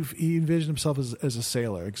sailor. He envisioned himself as a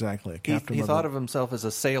sailor. Exactly. He thought of himself as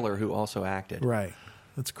a sailor who also acted. Right.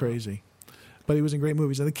 That's crazy. But he was in great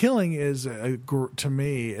movies. And The Killing is to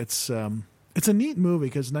me, it's It's a neat movie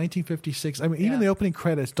because 1956. I mean, even the opening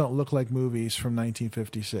credits don't look like movies from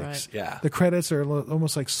 1956. Right. Yeah. The credits are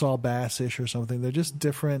almost like Saul Bass-ish or something. They're just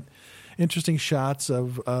different, interesting shots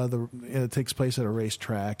of it takes place at a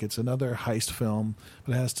racetrack. It's another heist film,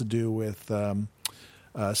 but it has to do with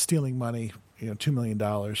stealing money. $2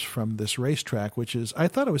 million from this racetrack, which is, I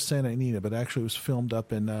thought it was Santa Anita, but actually it was filmed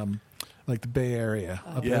up in like the Bay Area,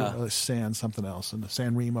 up in something else, in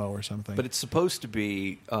San Remo or something. But it's supposed to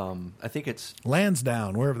be, I think it's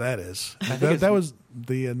Lansdowne, wherever that is. That was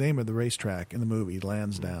the name of the racetrack in the movie,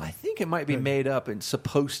 Lansdowne. I think it might be made up and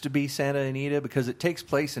supposed to be Santa Anita because it takes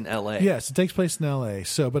place in L.A. Yes, it takes place in L.A.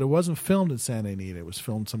 But it wasn't filmed in Santa Anita. It was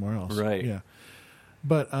filmed somewhere else. Right. Yeah.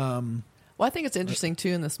 But Well, I think it's interesting, too,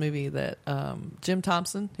 in this movie that Jim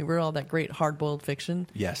Thompson, who wrote all that great hard-boiled fiction,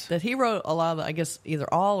 Yes. that he wrote a lot of, I guess,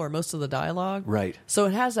 either all or most of the dialogue. Right. So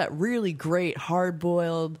it has that really great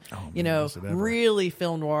hard-boiled, is it ever. really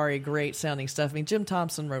film noir-y, great-sounding stuff. I mean, Jim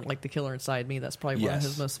Thompson wrote, like, The Killer Inside Me. That's probably one of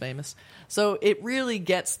his most famous. So it really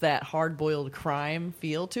gets that hard-boiled crime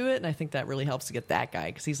feel to it, and I think that really helps to get that guy,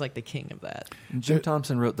 because he's, like, the king of that. Jim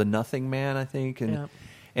Thompson wrote The Nothing Man, I think,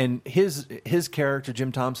 and his character,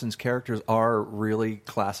 Jim Thompson's characters, are really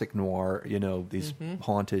classic noir. These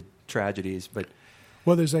haunted tragedies. But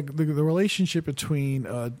there's the relationship between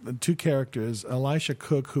two characters. Elisha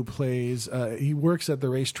Cook, who plays, he works at the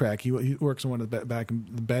racetrack. He works on one of the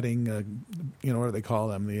betting, what do they call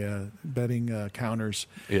them? The betting counters.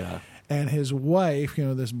 Yeah. And his wife,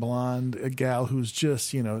 this blonde gal who's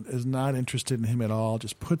just, is not interested in him at all,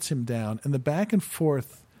 just puts him down. And the back and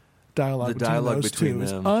forth dialogue between those two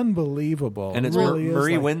is unbelievable. And it's really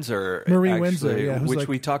Marie like, Windsor. Marie actually, Windsor, which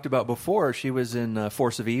we talked about before. She was in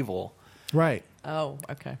Force of Evil. Right. Oh,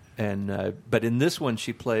 okay. And but in this one,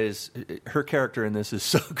 she plays her character in this is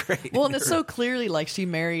so great. Well, and it's so clearly like she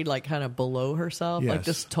married like kind of below herself, like Yes.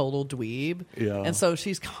 just total dweeb. Yeah. And so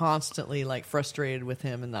she's constantly like frustrated with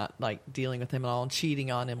him and not like dealing with him at all and cheating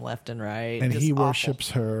on him left and right. And Just he awful.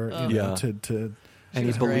 worships her, Yeah. to and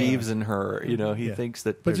he She's great. believes in her. He Yeah. thinks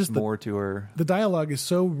that But there's just more to her. the dialogue is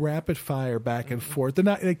so rapid fire back and forth.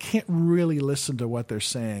 They can't really listen to what they're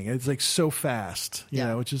saying. It's like so fast,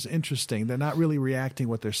 which is interesting. They're not really reacting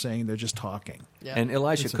what they're saying. They're just talking. Yeah. And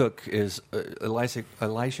Elisha Cook is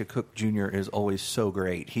Elisha Cook Jr. is always so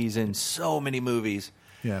great. He's in so many movies.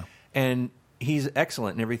 Yeah. And he's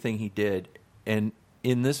excellent in everything he did. And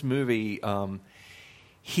in this movie,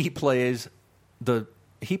 he plays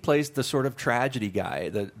the sort of tragedy guy,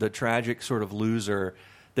 the tragic sort of loser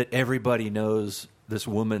that everybody knows. This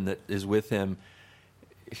woman that is with him,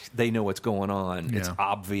 they know what's going on. Yeah. It's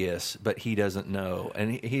obvious, but he doesn't know,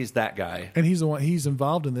 and he's that guy. And he's the one. He's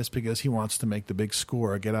involved in this because he wants to make the big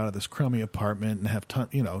score, get out of this crummy apartment, and have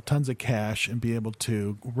tons of cash, and be able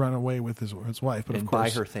to run away with his wife. But And of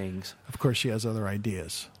course, buy her things. Of course, she has other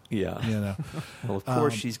ideas. Yeah. Well, of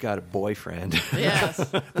course, she's got a boyfriend. Yes.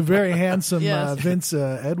 The very handsome Yes. Vince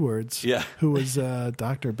Edwards, Yeah. who was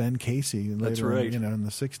Dr. Ben Casey later, That's right. in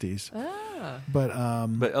the 60s. Ah.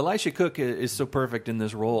 But Elisha Cook is so perfect in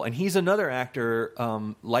this role, and he's another actor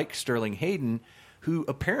like Sterling Hayden, who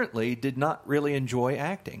apparently did not really enjoy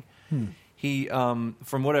acting. He, from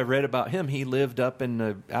what I've read about him, he lived up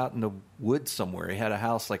out in the woods somewhere. He had a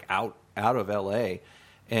house like out of L.A.,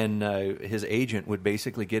 and his agent would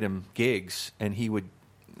basically get him gigs, and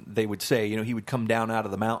they would say, he would come down out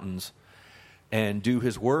of the mountains and do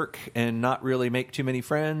his work and not really make too many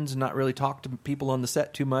friends, not really talk to people on the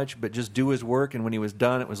set too much, but just do his work. And when he was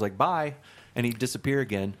done, it was like, bye, and he'd disappear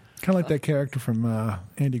again. kind of like that character from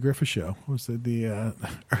Andy Griffith Show. What was the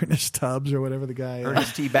Ernest Tubbs or whatever the guy?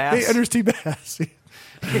 Ernest T. Bass. Hey, Ernest T. Bass.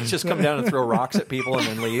 He'd just come down and throw rocks at people and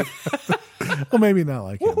then leave. Well, maybe not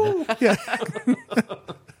like him. Yeah.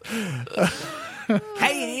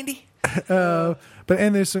 Hey, Andy. And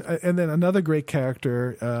then another great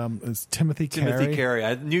character is Timothy Carey. Timothy Carey.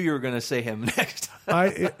 I knew you were going to say him next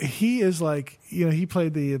time. He is like, he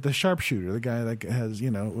played the sharpshooter, the guy that has,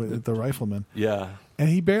 the rifleman. Yeah. And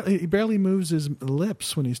he barely moves his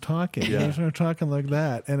lips when he's talking. Yeah. He's talking like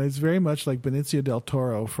that, and it's very much like Benicio del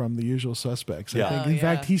Toro from The Usual Suspects. Yeah. I think, Oh, in yeah.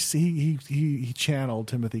 fact, he channeled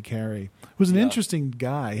Timothy Carey. Who's an interesting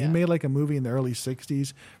guy. Yeah. He made like a movie in the early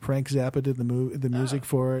 '60s. Frank Zappa did the music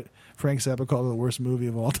for it. Frank Zappa called it the worst movie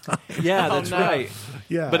of all time. Yeah, Oh, that's no. right.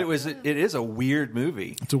 Yeah. But it is a weird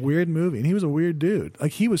movie. It's a weird movie, and he was a weird dude.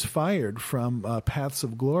 Like, he was fired from Paths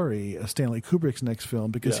of Glory, Stanley Kubrick's next film,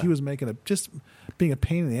 because Yeah. he was just being a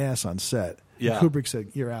pain in the ass on set. Yeah. And Kubrick said,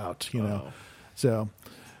 "You're out," So,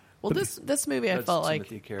 Well, this movie I That's felt like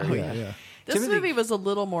Timothy Carey. oh, yeah. This Timothy- movie was a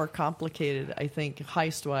little more complicated, I think,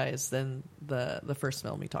 heist wise than the first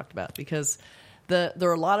film we talked about, because there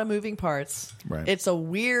are a lot of moving parts. Right. It's a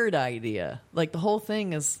weird idea. Like the whole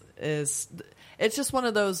thing is it's just one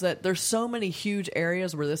of those that there's so many huge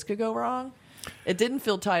areas where this could go wrong. It didn't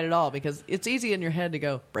feel tight at all because it's easy in your head to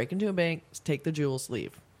go break into a bank, take the jewels,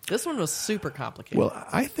 leave. This one was super complicated. Well,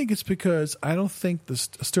 I think it's because I don't think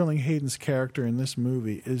Sterling Hayden's character in this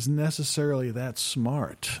movie is necessarily that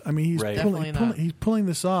smart. I mean, he's pulling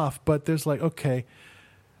this off, but there's like, okay,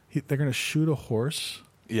 they're going to shoot a horse.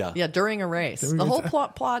 Yeah, during a race. The whole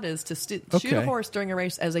plot is to shoot a horse during a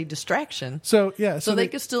race as a distraction. So they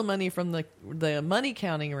could steal money from the money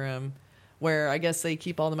counting room, where I guess they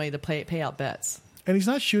keep all the money to pay out bets. And he's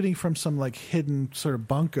not shooting from some like hidden sort of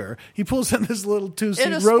bunker. He pulls in this little 2-seat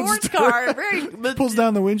in a roadster. sports car. Pulls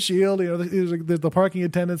down the windshield. You know, the parking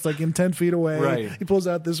attendant's like in 10 feet away. Right. He pulls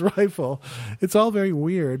out this rifle. It's all very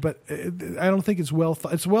weird, but I don't think it's well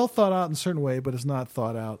thought. It's well thought out in a certain way, but it's not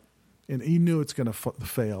thought out. And he knew it's going to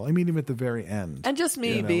fail. I mean, even at the very end. And just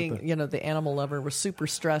me being, the animal lover was super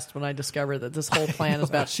stressed when I discovered that this whole plan is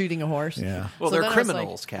about shooting a horse. Yeah. Well, so they're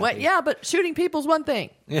criminals, like, Kathy. yeah, but shooting people's one thing.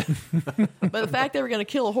 Yeah. But the fact they were going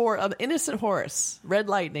to kill an innocent horse, Red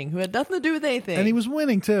Lightning, who had nothing to do with anything. And he was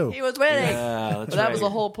winning, too. He was winning. Yeah, that's that right. was the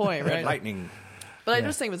whole point, right? Red Lightning. But I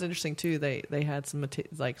just think it was interesting, too. They had some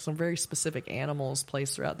very specific animals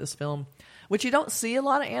placed throughout this film, which you don't see a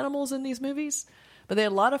lot of animals in these movies. But they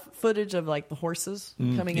had a lot of footage of like the horses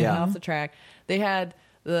coming in and off the track. They had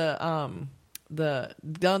the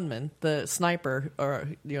gunman, the sniper or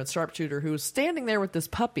sharpshooter, who was standing there with this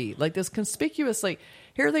puppy, like this conspicuous, like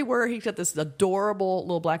here they were. He's got this adorable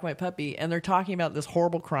little black and white puppy, and they're talking about this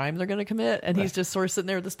horrible crime they're going to commit, and he's just sort of sitting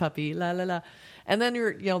there with this puppy, la la la. And then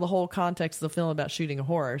the whole context of the film about shooting a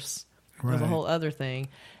horse. Right. There's a whole other thing.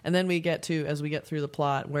 And then we get through the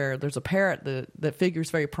plot where there's a parrot that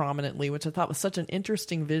figures very prominently, which I thought was such an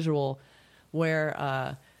interesting visual,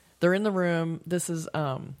 where they're in the room. This is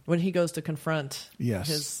when he goes to confront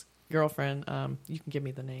his girlfriend. You can give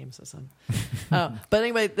me the names, son. But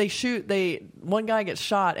anyway, one guy gets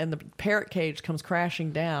shot, and the parrot cage comes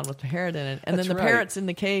crashing down with the parrot in it. And then the parrot's in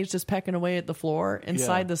the cage just pecking away at the floor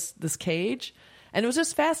inside this cage. And it was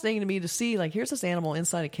just fascinating to me to see, like, here's this animal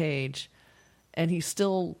inside a cage, and he's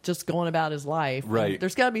still just going about his life. Right. And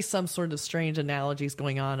there's got to be some sort of strange analogies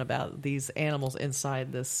going on about these animals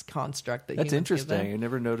inside this construct that That's humans give them. interesting. I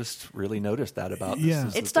never really noticed that about Yeah.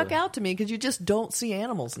 this. It stuck out to me because you just don't see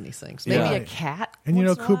animals in these things. Maybe a cat. And once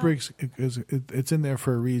in a while. Kubrick's it's in there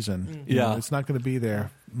for a reason. You know, it's not going to be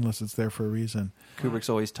there unless it's there for a reason. Kubrick's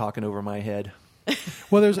always talking over my head.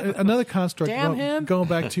 Well, there's another construct. Damn him. Going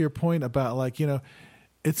back to your point about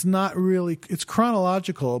it's not really, it's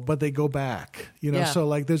chronological, but they go back. So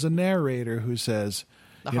like there's a narrator who says,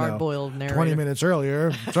 the hard-boiled narrator. 20 minutes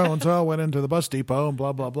earlier, so and so went into the bus depot and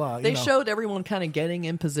blah blah blah. They showed everyone kind of getting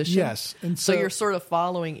in position. Yes, and so you're sort of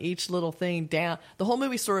following each little thing down. The whole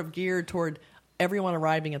movie's sort of geared toward everyone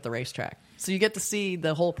arriving at the racetrack. So you get to see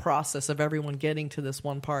the whole process of everyone getting to this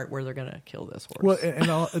one part where they're going to kill this horse. Well, and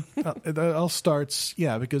it all starts,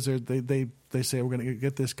 because they say we're going to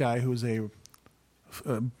get this guy who's a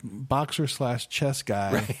boxer / chess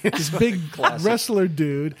guy, right. This big wrestler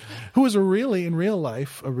dude who was in real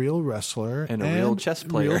life a real wrestler and a real chess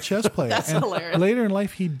player. That's and hilarious. Later in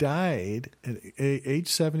life, he died at age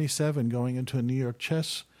 77, going into a New York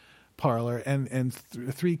chess parlor, and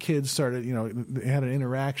three kids started. They had an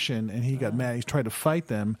interaction, and he got mad. He tried to fight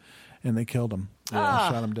them, and they killed him.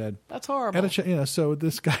 Shot him dead. That's horrible. So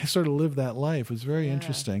this guy sort of lived that life. It was very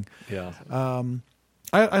interesting. Yeah.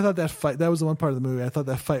 I thought that fight, that was the one part of the movie. I thought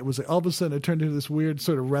that fight was all of a sudden it turned into this weird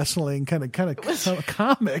sort of wrestling kind of comic.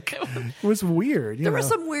 It was weird. There was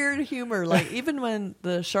some weird humor, like even when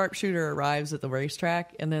the sharpshooter arrives at the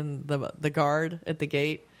racetrack, and then the guard at the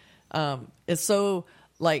gate is so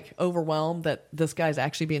like overwhelmed that this guy's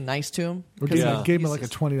actually being nice to him. Gave him like a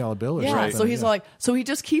 $20 bill or something. So he's like, so he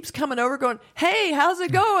just keeps coming over going, hey, how's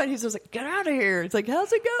it going? He's just like, get out of here. It's like,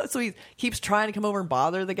 how's it go? So he keeps trying to come over and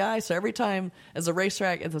bother the guy. So every time as a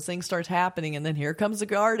racetrack, as the thing starts happening, and then here comes the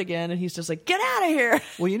guard again, and he's just like, get out of here.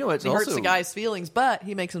 Well, it's he also hurts the guy's feelings, but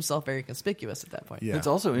he makes himself very conspicuous at that point. Yeah. It's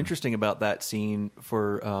also interesting about that scene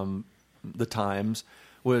for the times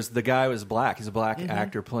was the guy was black. He's a black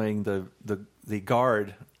actor playing the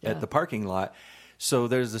guard at the parking lot. So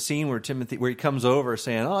there's the scene where he comes over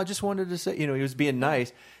saying, "Oh, I just wanted to say," he was being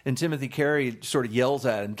nice, and Timothy Carey sort of yells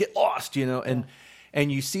at him, "Get lost," and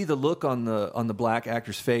you see the look on the black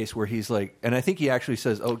actor's face where he's like, and I think he actually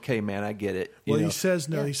says, "Okay, man, I get it." He says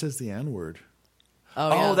no. He says the N-word.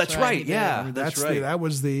 Oh, that's right. he did. Yeah, that's right. That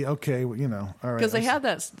was the okay. All right. Because they had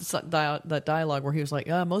that dialogue where he was like,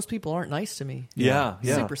 most people aren't nice to me. Yeah.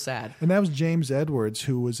 Super sad. And that was James Edwards,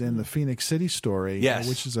 who was in the Phoenix City Story, Yes.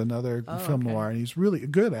 which is another film noir, and he's really a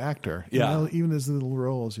good actor. Yeah. You know, even his little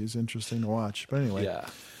roles, he's interesting to watch. But anyway, Yeah,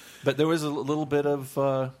 but there was a little bit of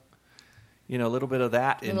a little bit of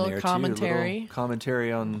that in little there commentary. too. A little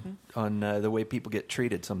commentary on the way people get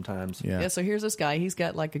treated sometimes. yeah. Yeah, so here's this guy. He's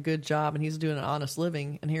got like a good job and he's doing an honest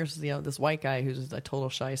living. And here's this white guy who's a total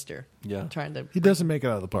shyster. Yeah. Trying to. He doesn't make it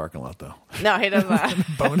out of the parking lot though. No, he does not.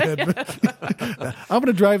 Bonehead. I'm going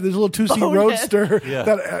to drive this little 2-seat Bonehead. roadster. Yeah.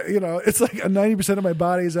 That it's like 90% of my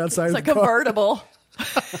body is outside It's of a the car. convertible.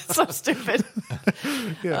 So stupid.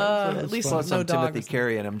 Yeah, At least Plus, no I'm dog. Timothy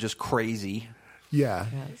Carey, and I'm just crazy. yeah.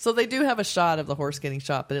 So they do have a shot of the horse getting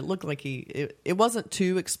shot, but it looked like it wasn't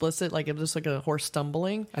too explicit. Like it was just like a horse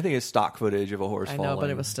stumbling. I think it's stock footage of a horse I falling. know, but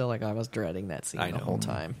it was still like I was dreading that scene I the know. whole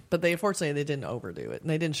time. But unfortunately they didn't overdo it, and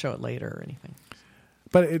they didn't show it later or anything.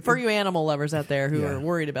 But For you animal lovers out there who Yeah. are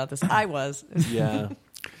worried about this, I was. Yeah.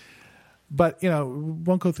 But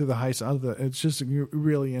won't go through the heist. It's just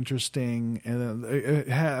really interesting, and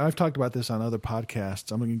I've talked about this on other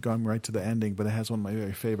podcasts. I'm going right to the ending, but it has one of my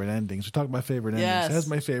very favorite endings. We talk about favorite endings. Yes. It has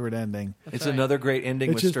my favorite ending. It's right. another great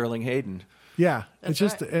ending It's with just- Sterling Hayden. Yeah, That's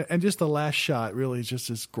it's just right. and just the last shot really just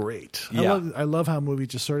is great. Yeah. I love how movies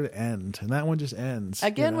just sort of end, and that one just ends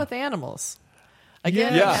Again you know. with animals.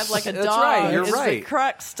 Again, Yes. you have like a That's dog. right, you're is right. the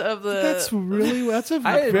crux of the. That's a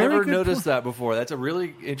I had very never good noticed point. that before. That's a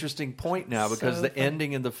really interesting point now because So the funny.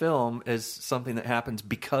 ending in the film is something that happens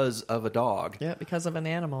because of a dog. Yeah, because of an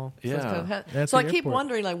animal. So, Yeah. it's kind of At so the I keep airport.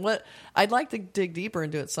 wondering, like, what I'd like to dig deeper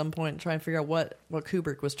into at some point and try and figure out what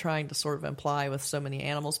Kubrick was trying to sort of imply with so many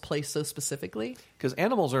animals placed so specifically. Because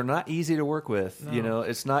animals are not easy to work with. No. You know,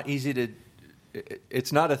 it's not easy to.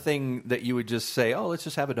 It's not a thing that you would just say, "Oh, let's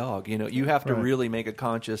just have a dog." You know, you have to Right. really make a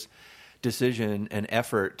conscious decision and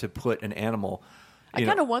effort to put an animal. I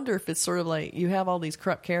kind of wonder if it's sort of like you have all these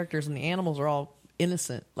corrupt characters and the animals are all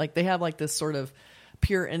innocent. Like they have like this sort of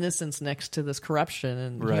pure innocence next to this corruption,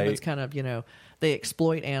 and Right. humans kind of, they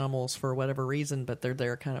exploit animals for whatever reason, but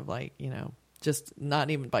they're kind of like, just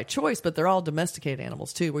not even by choice, but they're all domesticated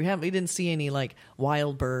animals too. We didn't see any like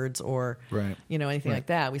wild birds or Right. Anything Right. like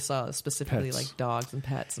that. We saw specifically Pets. like dogs and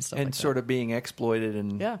pets and stuff and like sort that. of being exploited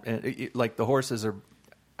and, Yeah. like the horses are.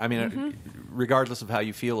 I mean, regardless of how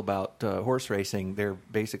you feel about horse racing, they're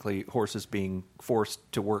basically horses being forced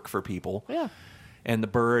to work for people. Yeah. And the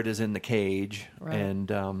bird is in the cage, Right. and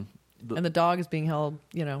the And the dog is being held,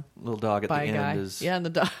 little dog at the by a end guy. is Yeah, and the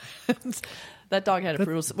dog. That dog had a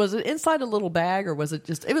pretty. Was it inside a little bag or was it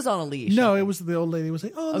just? It was on a leash. No, I it think. was the old lady was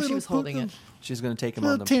like, Oh, she was holding it. she's going to take him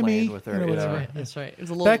Little on the Timmy, plane with her. you know, yeah. That's whatever. right. That's right. It was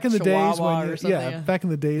a little Back in the days chihuahua when or something. yeah, back in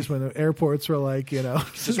the days when the airports were like,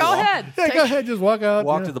 just Go ahead. Yeah, Take- go ahead, just walk out.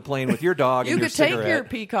 Walk yeah. to the plane with your dog You and your could take cigarette your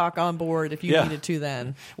peacock on board if you Yeah. needed to.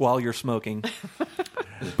 Then while you're smoking.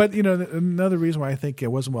 But another reason why I think it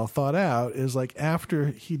wasn't well thought out is like after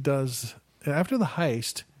the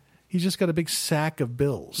heist, he's just got a big sack of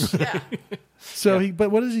bills. yeah, So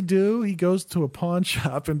but what does he do? He goes to a pawn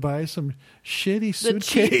shop and buys some shitty the suitcase.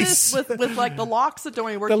 cheapest with like the locks that don't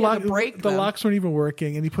even work. You had to break the them. locks weren't even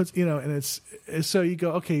working, and he puts and it's so you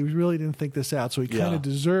go, okay, he really didn't think this out, so he kind Yeah. of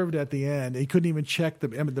deserved at the end. He couldn't even check to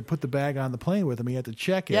put the bag on the plane with him. He had to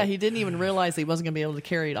check it. Yeah, he didn't even realize he wasn't going to be able to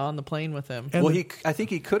carry it on the plane with him. And Well, the- I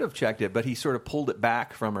think he could have checked it, but he sort of pulled it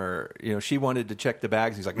back from her. She wanted to check the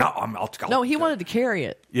bags. He's like, "No, I'll No, he wanted to carry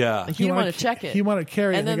it. Yeah. Like, he didn't want to check it. He wanted to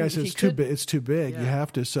carry it, And and the then guy says he it's too could- big. It's too big. You Yeah.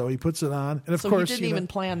 have to. So he puts it on, and of So course, he didn't even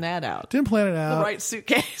plan that out. didn't plan it The out. right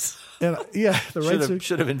suitcase. And the right suit.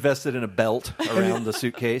 Should have invested in a belt around the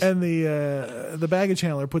suitcase. And the baggage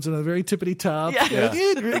handler puts it on a very tippity top. Yeah.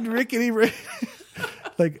 Rickety.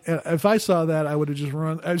 Like if I saw that, I would have just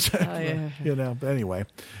run. Yeah. But anyway,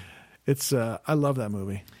 it's I love that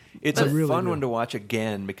movie. It's I a really fun do. one to watch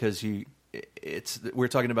again because we're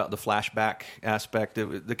talking about the flashback aspect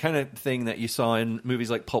of the kind of thing that you saw in movies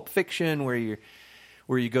like Pulp Fiction, where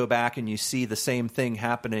you go back and you see the same thing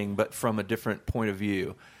happening but from a different point of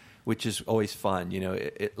view, which is always fun.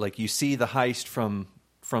 Like you see the heist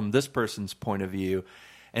from this person's point of view,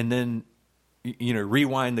 and then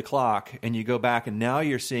rewind the clock and you go back and now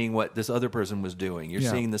you're seeing what this other person was doing. You're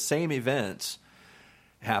Yeah. seeing the same events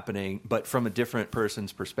happening, but from a different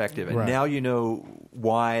person's perspective. And Right. now you know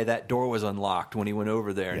why that door was unlocked when he went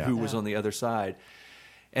over there and Yeah. who was on the other side.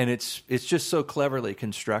 And it's just so cleverly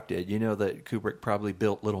constructed. You know that Kubrick probably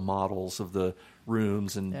built little models of the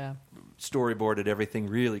rooms and Yeah. storyboarded everything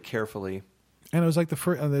really carefully. And it was like the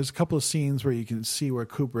first. There's a couple of scenes where you can see where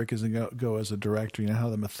Kubrick is going to go as a director. You know how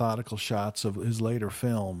the methodical shots of his later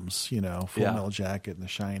films. You know, Full Metal Jacket and The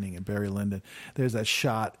Shining and Barry Lyndon. There's that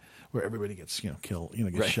shot where everybody gets killed.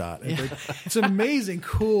 Gets shot. And it's an amazing,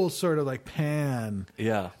 cool sort of like pan.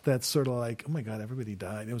 Yeah, that's sort of like, oh my god, everybody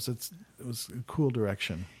died. It was a cool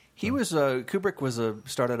direction. He was Kubrick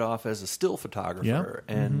started off as a still photographer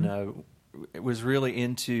and was really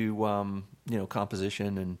into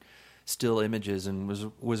composition and still images, and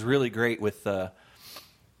was really great with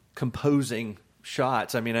composing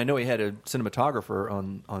shots. I mean, I know he had a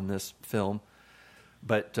cinematographer on this film,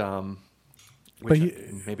 but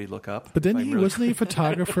maybe look up. But wasn't he a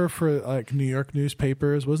photographer for like New York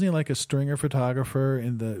newspapers? Wasn't he like a stringer photographer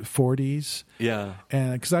in the 40s? Yeah,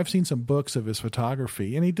 and because I've seen some books of his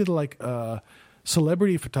photography, and he did like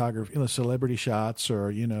celebrity photography, celebrity shots,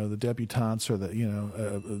 or the debutantes, or the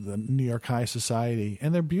New York High Society,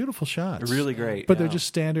 and they're beautiful shots. They're really great, but they're just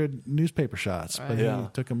standard newspaper shots. Right. But he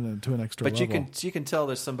took them to an extra level. But you can tell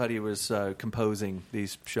that somebody was composing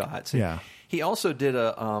these shots. Yeah. He also did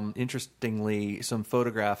interestingly some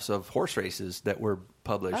photographs of horse races that were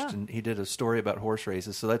published, and he did a story about horse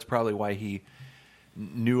races. So that's probably why he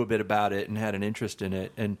knew a bit about it and had an interest in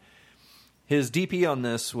it. And his DP on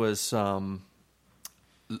this was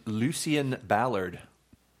Lucien Ballard,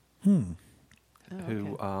 who let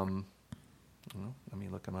me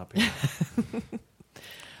look him up here.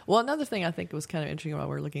 Well, another thing I think was kind of interesting while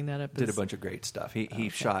we're looking that up did a bunch of great stuff. He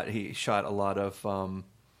shot a lot of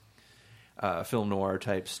film noir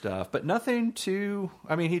type stuff, but nothing too.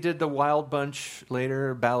 I mean, he did The Wild Bunch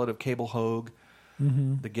later, Ballad of Cable Hogue,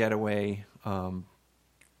 The Getaway. So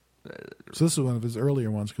this is one of his earlier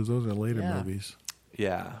ones because those are later movies.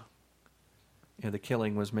 Yeah. The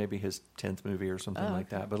Killing was maybe his 10th movie or something like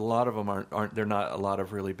that. But a lot of them aren't. They're not a lot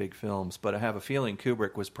of really big films. But I have a feeling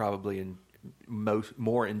Kubrick was probably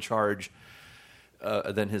more in charge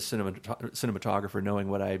than his cinematographer, knowing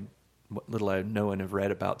what little I know and have read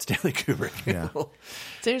about Stanley Kubrick. Yeah.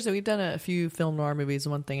 Seriously, we've done a few film noir movies.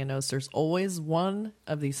 One thing I noticed, there's always one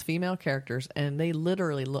of these female characters, and they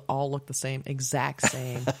literally all look the same, exact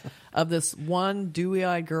same, of this one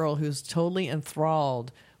dewy-eyed girl who's totally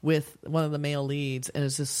enthralled with one of the male leads, and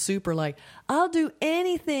is just super like, I'll do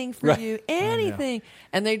anything for you, anything.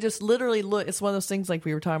 And they just literally look, it's one of those things like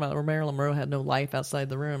we were talking about where Marilyn Monroe had no life outside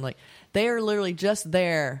the room. Like, they are literally just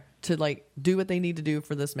there to like do what they need to do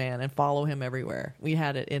for this man and follow him everywhere. We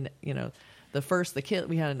had it in, the Kid,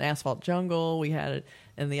 we had an Asphalt Jungle, we had it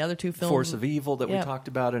in the other two films. Force of Evil that we talked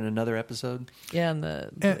about in another episode. Yeah,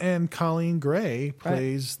 and Colleen Gray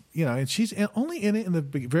plays, and she's only in it in the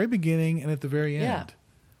very beginning and at the very end. Yeah.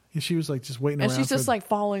 She was like just waiting around. And she's just like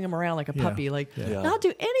following him around like a puppy. Like, I'll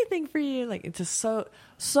do anything for you. Like, it's just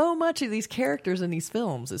so much of these characters in these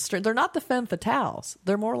films. They're not the femme fatales.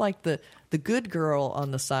 They're more like the good girl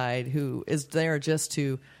on the side who is there just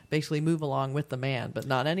to basically move along with the man, but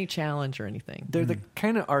not any challenge or anything. They're the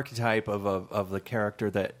kind of archetype of the character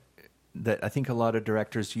that I think a lot of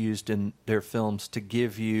directors used in their films to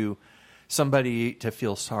give you somebody to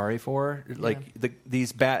feel sorry for, like the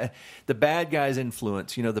bad guy's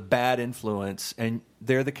influence, the bad influence, and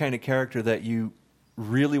they're the kind of character that you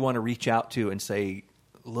really want to reach out to and say,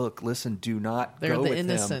 look, listen, do not go with him. They're the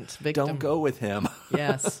innocent victim. Don't go with him.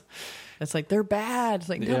 Yes. It's like, they're bad. It's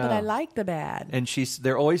like, no, but I like the bad. And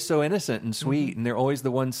they're always so innocent and sweet, and they're always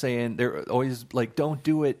the ones saying, they're always like, don't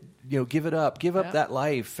do it. Give it up. Give up that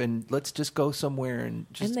life, and let's just go somewhere. And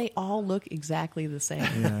they all look exactly the same.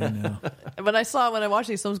 Yeah, I know. But when I watched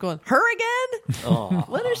these films, going, her again?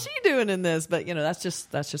 What is she doing in this? But that's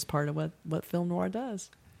just part of what film noir does.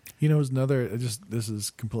 Was another. This is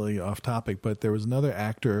completely off topic, but there was another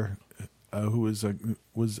actor who was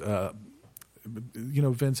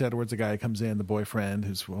Vince Edwards, the guy who comes in, the boyfriend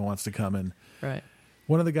who wants to come in. Right.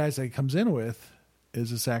 One of the guys that he comes in with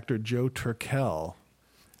is this actor Joe Turkel.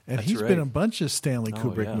 And That's he's right. been in a bunch of Stanley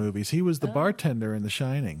Kubrick movies. He was the bartender in The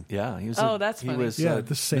Shining. Yeah, he was. That's funny. He was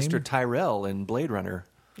the same Mr. Tyrell in Blade Runner.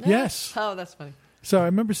 Yes. Oh, that's funny. So I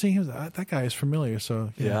remember seeing him. That guy is familiar.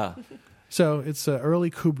 So Yeah. So it's early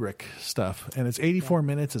Kubrick stuff, and it's 84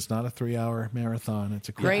 minutes. It's not a 3-hour marathon. It's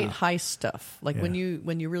a great heist stuff. Like when you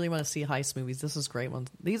really want to see heist movies, this is great ones.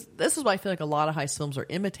 This is why I feel like a lot of heist films are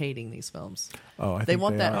imitating these films. Oh, they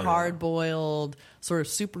want that hard boiled, sort of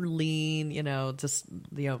super lean,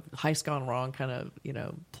 heist gone wrong kind of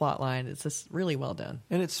plot line. It's just really well done,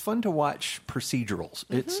 and it's fun to watch procedurals.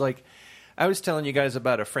 It's like I was telling you guys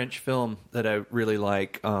about a French film that I really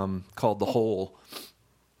like called The Hole.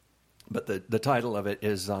 But the title of it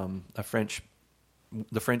is the French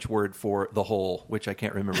word for the hole, which I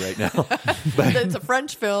can't remember right now. But it's a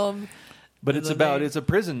French film. But Is it's the about name? it's a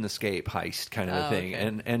prison escape heist kind of a thing, okay.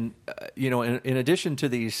 and in addition to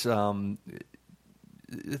these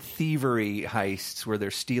thievery heists where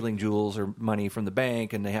they're stealing jewels or money from the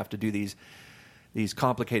bank, and they have to do these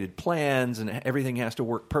complicated plans, and everything has to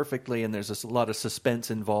work perfectly, and there's a lot of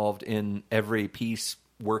suspense involved in every piece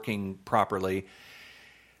working properly.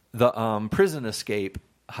 The prison escape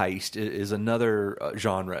heist is another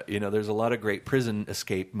genre. There's a lot of great prison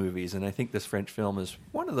escape movies, and I think this French film is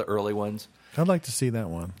one of the early ones. I'd like to see that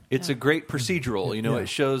one. It's a great procedural. Yeah. It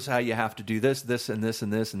shows how you have to do this, this, and this,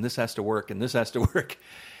 and this, and this has to work, and this has to work.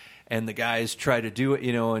 And the guys try to do it,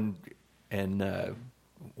 and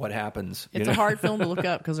what happens? It's a hard film to look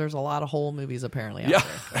up because there's a lot of whole movies apparently out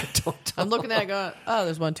there. I'm looking at it going, oh,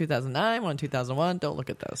 there's one in 2009, one in 2001. Don't look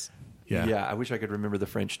at those. Yeah. I wish I could remember the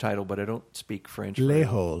French title, but I don't speak French. Le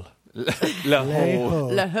Hole. Le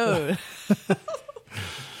Hole. La Hole.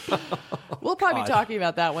 We'll probably be talking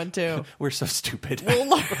about that one too. We're so stupid.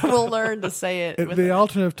 We'll learn to say it. with The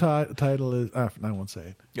alternative title is... I won't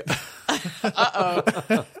say it.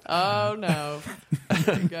 Oh, no.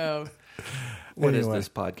 There you go. What does Anyway. this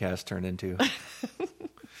podcast turn into?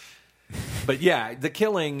 But yeah, The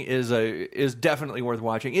Killing is definitely worth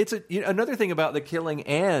watching. It's another thing about The Killing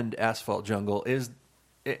and Asphalt Jungle is,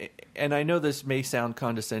 and I know this may sound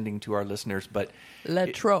condescending to our listeners, but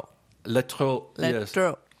Le Trop. Le Trop, Le yes.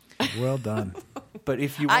 Trop. Well done. But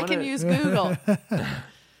if you I want can use Google.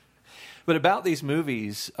 But about these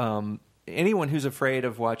movies, anyone who's afraid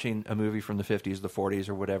of watching a movie from the 50s, the 40s,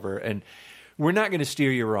 or whatever, and we're not going to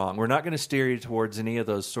steer you wrong. We're not going to steer you towards any of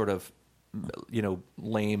those sort of,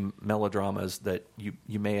 lame melodramas that you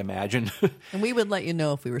may imagine. And we would let you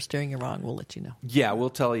know if we were steering you wrong. We'll let you know. Yeah, we'll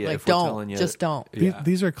tell you Like, if we're don't. telling you. Just don't. Yeah.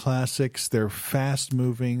 These are classics. They're fast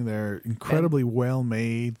moving. They're incredibly well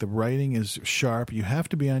made. The writing is sharp. You have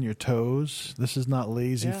to be on your toes. This is not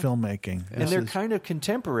lazy Yeah. filmmaking. And This they're is- kind of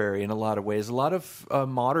contemporary in a lot of ways. A lot of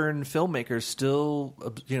modern filmmakers still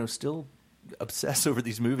obsess over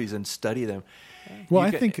these movies and study them. well, you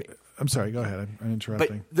I ca- think. I'm sorry. Go ahead. I'm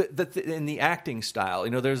interrupting. But in the acting style,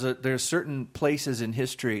 there's certain places in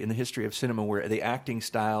the history of cinema, where the acting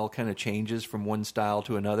style kind of changes from one style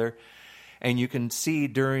to another, and you can see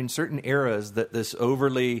during certain eras that this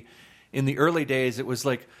overly, in the early days, it was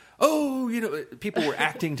like, people were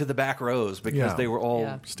acting to the back rows because Yeah. they were all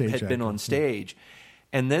Yeah. Stage had been acting. on stage.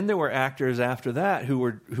 And then there were actors after that who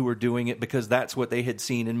were doing it because that's what they had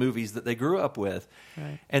seen in movies that they grew up with.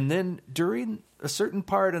 Right. And then during a certain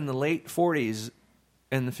part in the late 40s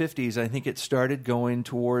and the 50s, I think it started going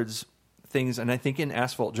towards things. And I think in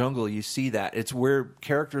Asphalt Jungle, you see that. It's where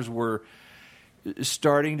characters were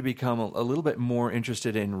starting to become a little bit more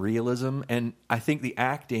interested in realism. And I think the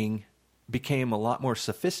acting became a lot more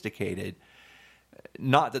sophisticated.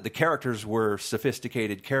 Not that the characters were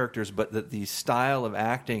sophisticated characters, but that the style of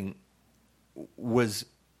acting was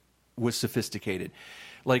sophisticated.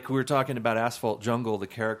 Like we were talking about Asphalt Jungle, the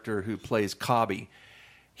character who plays Cobby,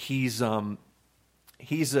 he's not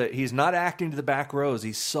acting to the back rows.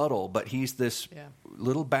 He's subtle, but he's this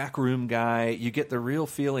little backroom guy. You get the real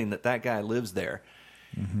feeling that guy lives there.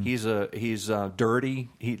 Mm-hmm. He's dirty.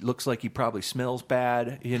 He looks like he probably smells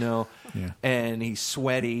bad, Yeah. and he's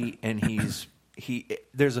sweaty, and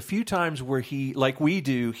there's a few times where he, like we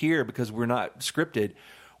do here because we're not scripted,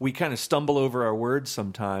 we kind of stumble over our words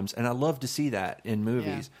sometimes, and I love to see that in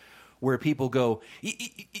movies where people go,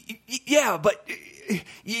 yeah, but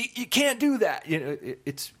you can't do that.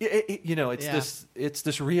 It's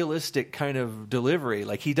this realistic kind of delivery,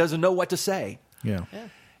 like he doesn't know what to say. Yeah.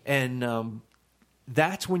 And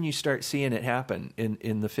that's when you start seeing it happen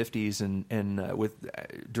in the 50s and with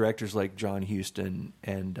directors like John Huston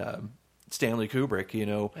and Stanley Kubrick,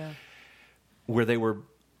 where they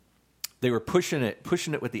were pushing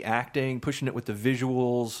it with the acting, pushing it with the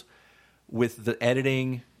visuals, with the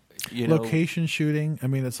editing, Location shooting. I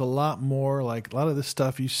mean, it's a lot more like a lot of this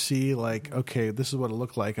stuff you see like, okay, this is what it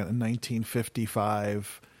looked like in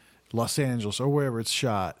 1955 Los Angeles or wherever it's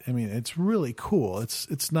shot. I mean, it's really cool.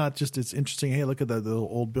 It's not just, it's interesting. Hey, look at the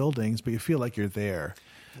old buildings, but you feel like you're there.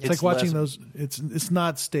 It's like watching those. It's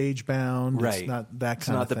not stage bound. Right. It's not that It's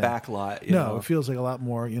kind not of the thing. back lot. No, it feels like a lot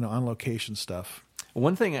more, on location stuff.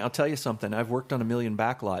 One thing, I'll tell you something. I've worked on a million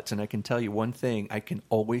backlots, and I can tell you one thing. I can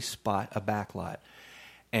always spot a backlot.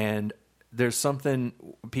 And there's something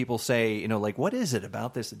people say, like, what is it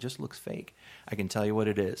about this that just looks fake? I can tell you what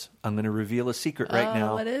it is. I'm going to reveal a secret right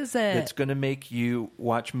now. What is it? That's going to make you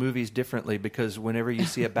watch movies differently, because whenever you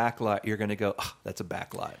see a backlot, you're going to go, oh, that's a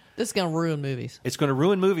backlot. This is going to ruin movies. It's going to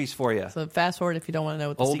ruin movies for you. So fast forward if you don't want to know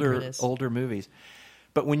what the secret is. Older movies.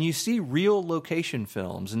 But when you see real location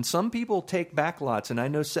films, and some people take backlots, and I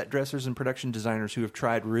know set dressers and production designers who have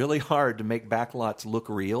tried really hard to make backlots look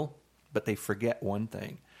real, but they forget one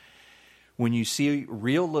thing. When you see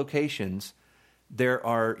real locations, there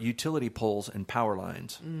are utility poles and power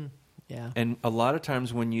lines. Yeah. And a lot of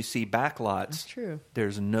times when you see backlots, That's true.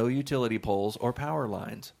 there's no utility poles or power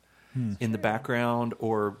lines in the background,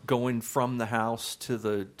 or going from the house to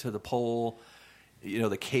the pole.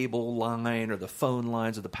 The cable line or the phone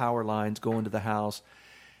lines or the power lines going to the house.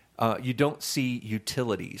 You don't see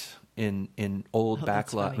utilities in old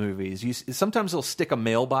that's backlot funny. movies. Sometimes they'll stick a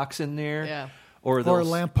mailbox in there, Yeah. Or a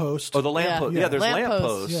lamppost. Oh, the lamppost. Yeah. Yeah, there's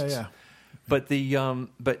Lampposts. lampposts. Yeah.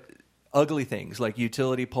 But ugly things like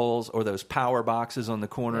utility poles or those power boxes on the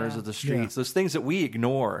corners Yeah. of the streets. Yeah. Those things that we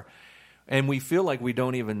ignore, and we feel like we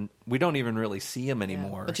don't even really see them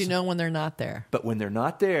anymore. But you know when they're not there. But when they're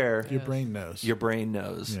not there, Your brain knows. your brain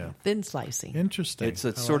knows. Yeah. Thin slicing. Interesting.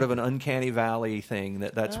 It's sort of an uncanny valley thing.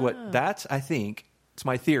 That's I think it's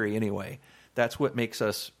my theory anyway. That's what makes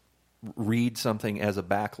us read something as a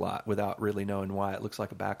backlot without really knowing why it looks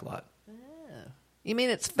like a backlot. You mean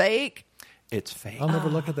it's fake? It's fake. I'll never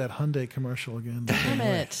look at that Hyundai commercial again. Damn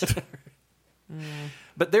it.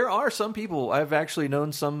 But there are some people. I've actually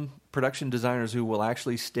known some production designers who will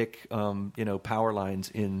actually stick, power lines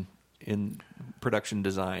in production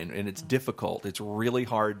design, and it's difficult. It's really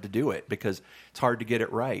hard to do it because it's hard to get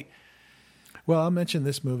it right. Well, I'll mention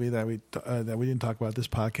this movie that we didn't talk about this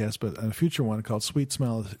podcast, but a future one called Sweet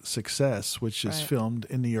Smell of Success, which is Right. filmed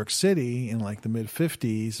in New York City in like the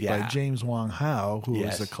mid-50s by Yeah. James Wong Howe, who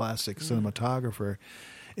Yes. is a classic cinematographer.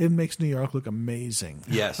 It makes New York look amazing.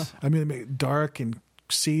 Yes. I mean, it makes it dark and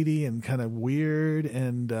seedy and kind of weird,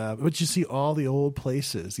 and but you see all the old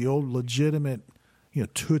places, the old legitimate,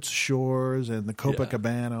 Toots Shores and the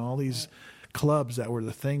Copacabana, all these clubs that were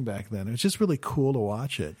the thing back then. It was just really cool to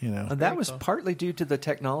watch it, And that was partly due to the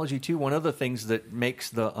technology too. One of the things that makes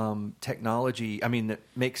the that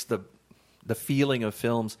makes the feeling of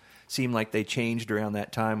films seem like they changed around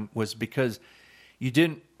that time was because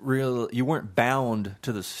you weren't bound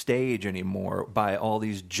to the stage anymore by all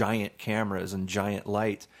these giant cameras and giant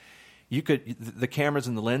lights. The cameras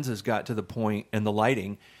and the lenses got to the point, and the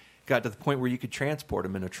lighting got to the point where you could transport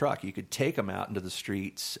them in a truck. You could take them out into the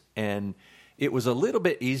streets, and it was a little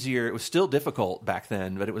bit easier. It was still difficult back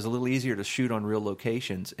then, but it was a little easier to shoot on real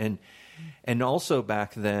locations. And also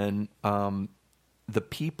back then, the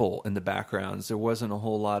people in the backgrounds, there wasn't a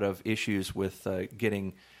whole lot of issues with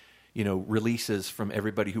getting releases from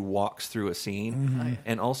everybody who walks through a scene. Mm-hmm.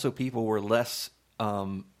 And also people were less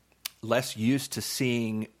used to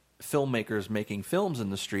seeing filmmakers making films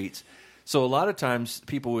in the streets. So a lot of times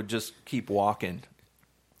people would just keep walking.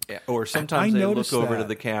 Or sometimes they look noticed over to that.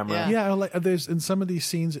 the camera. Yeah, like there's in some of these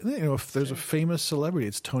scenes, if there's a famous celebrity,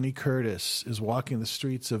 it's Tony Curtis is walking the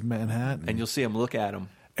streets of Manhattan, And you'll see them look at him.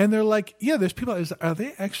 and they're like, there's people. Are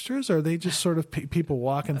they extras? Or are they just sort of people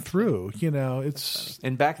walking through? It's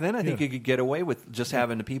And back then, I think you could get away with just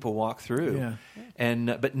having the people walk through. Yeah.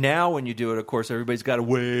 And but now, when you do it, of course, everybody's got to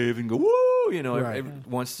wave and go woo. Right. Everyone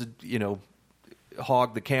wants to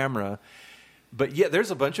hog the camera. But yeah,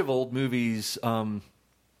 there's a bunch of old movies.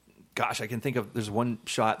 I can think of. There's one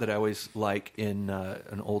shot that I always like in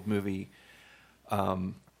an old movie.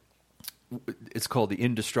 It's called The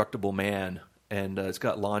Indestructible Man, and it's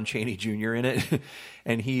got Lon Chaney Jr. in it,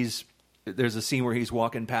 and there's a scene where he's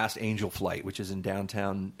walking past Angel Flight, which is in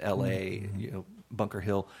downtown L.A., Bunker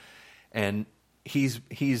Hill, and he's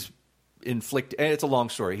inflicted. It's a long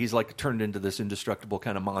story. He's like turned into this indestructible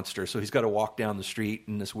kind of monster, so he's got to walk down the street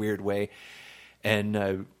in this weird way,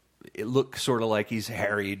 and it looks sort of like he's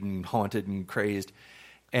harried and haunted and crazed,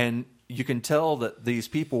 and you can tell that these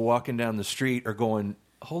people walking down the street are going,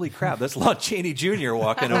 "Holy crap, that's Lon Chaney Jr.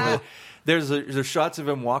 walking over." There's shots of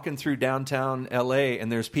him walking through downtown L.A.,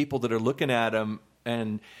 and there's people that are looking at him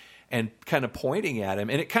and kind of pointing at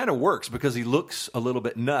him, and it kind of works because he looks a little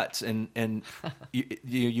bit nuts, and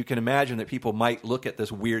you can imagine that people might look at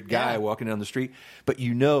this weird guy walking down the street, but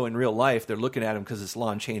in real life they're looking at him because it's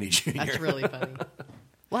Lon Chaney Jr. That's really funny.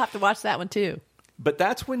 We'll have to watch that one too. But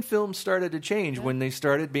that's when films started to change, when they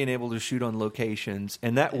started being able to shoot on locations,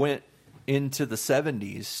 and that went into the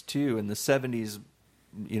 70s too. In the 70s,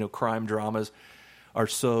 crime dramas are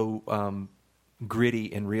so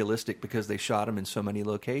gritty and realistic because they shot them in so many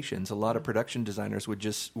locations. A lot of production designers would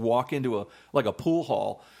just walk into a pool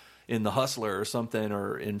hall in The Hustler or something,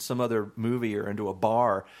 or in some other movie, or into a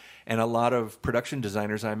bar, and a lot of production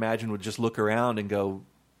designers, I imagine, would just look around and go,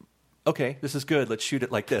 okay, this is good. Let's shoot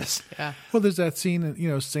it like this. Yeah. Well, there's that scene,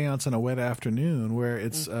 Seance on a Wet Afternoon, where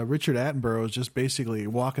it's Richard Attenborough is just basically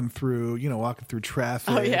walking through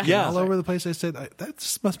traffic, Oh, yeah. Yeah. all over the place. I said,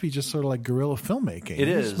 that must be just sort of like guerrilla filmmaking. It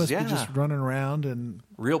He is, just must yeah. be just running around and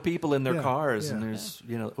Real people in their Yeah, cars, yeah. and there's,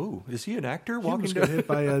 ooh, is he an actor he walking almost down? got hit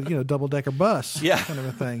by a double-decker bus, Yeah. kind of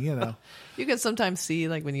a thing, You can sometimes see,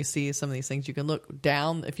 like, when you see some of these things, you can look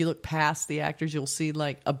down. If you look past the actors, you'll see,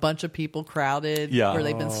 like, a bunch of people crowded Yeah. where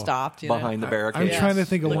they've been stopped. Behind the barricade. I'm Yes. trying to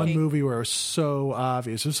think of one Looking- movie where it was so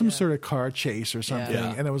obvious. It was some sort of car chase or something,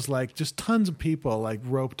 Yeah. and it was like just tons of people like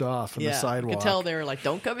roped off on the You sidewalk. could tell they were like,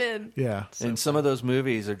 don't come in. Yeah. And some of those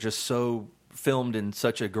movies are just so filmed in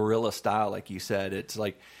such a guerrilla style, like you said. It's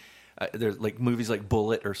like there's like movies like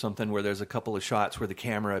Bullet or something where there's a couple of shots where the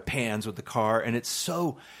camera pans with the car, and it's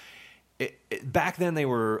so. Back then they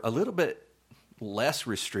were a little bit less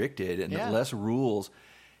restricted and Yeah. less rules,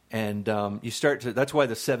 and you start to. That's why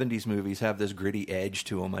the '70s movies have this gritty edge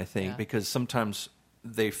to them, I think, Yeah. because sometimes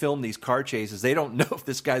they film these car chases. They don't know if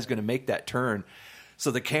this guy's going to make that turn. So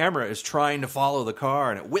the camera is trying to follow the car,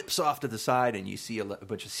 and it whips off to the side, and you see a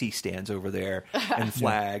bunch of C-stands over there, and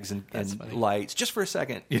flags and funny. lights, just for a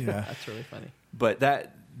second. you know? Yeah. That's really funny. But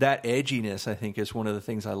that edginess, I think, is one of the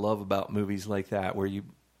things I love about movies like that, where you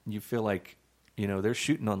feel like they're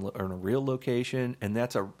shooting on a real location, and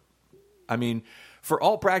for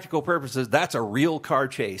all practical purposes, that's a real car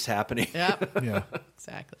chase happening. Yep. Yeah.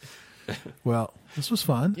 Exactly. Well, this was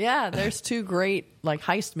fun. Yeah, there's two great, like,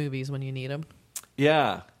 heist movies when you need them.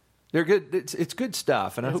 Yeah, they're good. It's good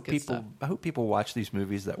stuff, and I It's hope good people stuff. I hope people watch these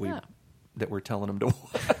movies that Yeah. we're telling them to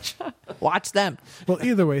watch. Watch them. Well,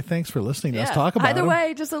 either way, thanks for listening to us Yeah. talk about Either them.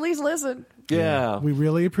 way, just at least listen. Yeah. We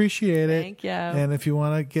really appreciate it. Thank you. And if you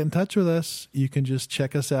want to get in touch with us, you can just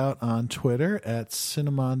check us out on Twitter at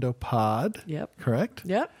Cinemondo Pod. Yep. Correct?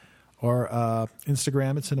 Yep. Or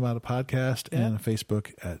Instagram at Cinemondo Podcast and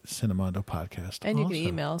Facebook at Cinemondo Podcast. And you also. can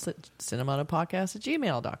email us at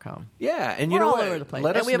cinematopodcast@gmail.com. Yeah, and We're you know all what? over the place.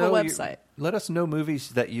 Let And us we have a know website. let us know movies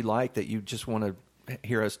that you like that you just want to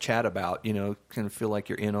hear us chat about. Kind of feel like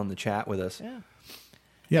you're in on the chat with us. Yeah.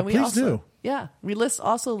 Yeah, And we please also, do. Yeah, we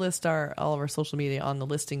also list all of our social media on the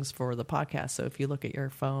listings for the podcast. So if you look at your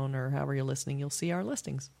phone or however you're listening, you'll see our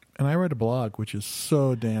listings. And I write a blog, which is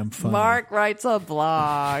so damn fun. Mark writes a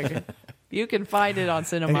blog. You can find it on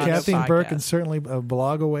Cinemondo and Kathleen Podcast. Burke can certainly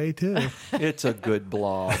blog away, too. It's a good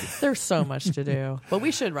blog. There's so much to do, but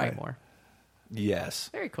we should write more. Yes.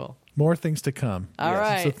 Very cool. More things to come. All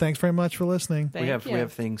right. So thanks very much for listening. Thank we you.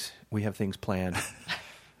 have things planned.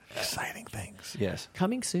 Exciting things. Yes.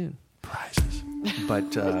 Coming soon. Prizes. But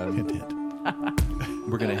Hint, hint.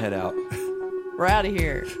 we're going to head out. We're out of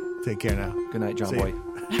here. Take care now. Good night, John See Boy. ya.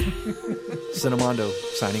 Cinemondo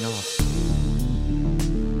signing off.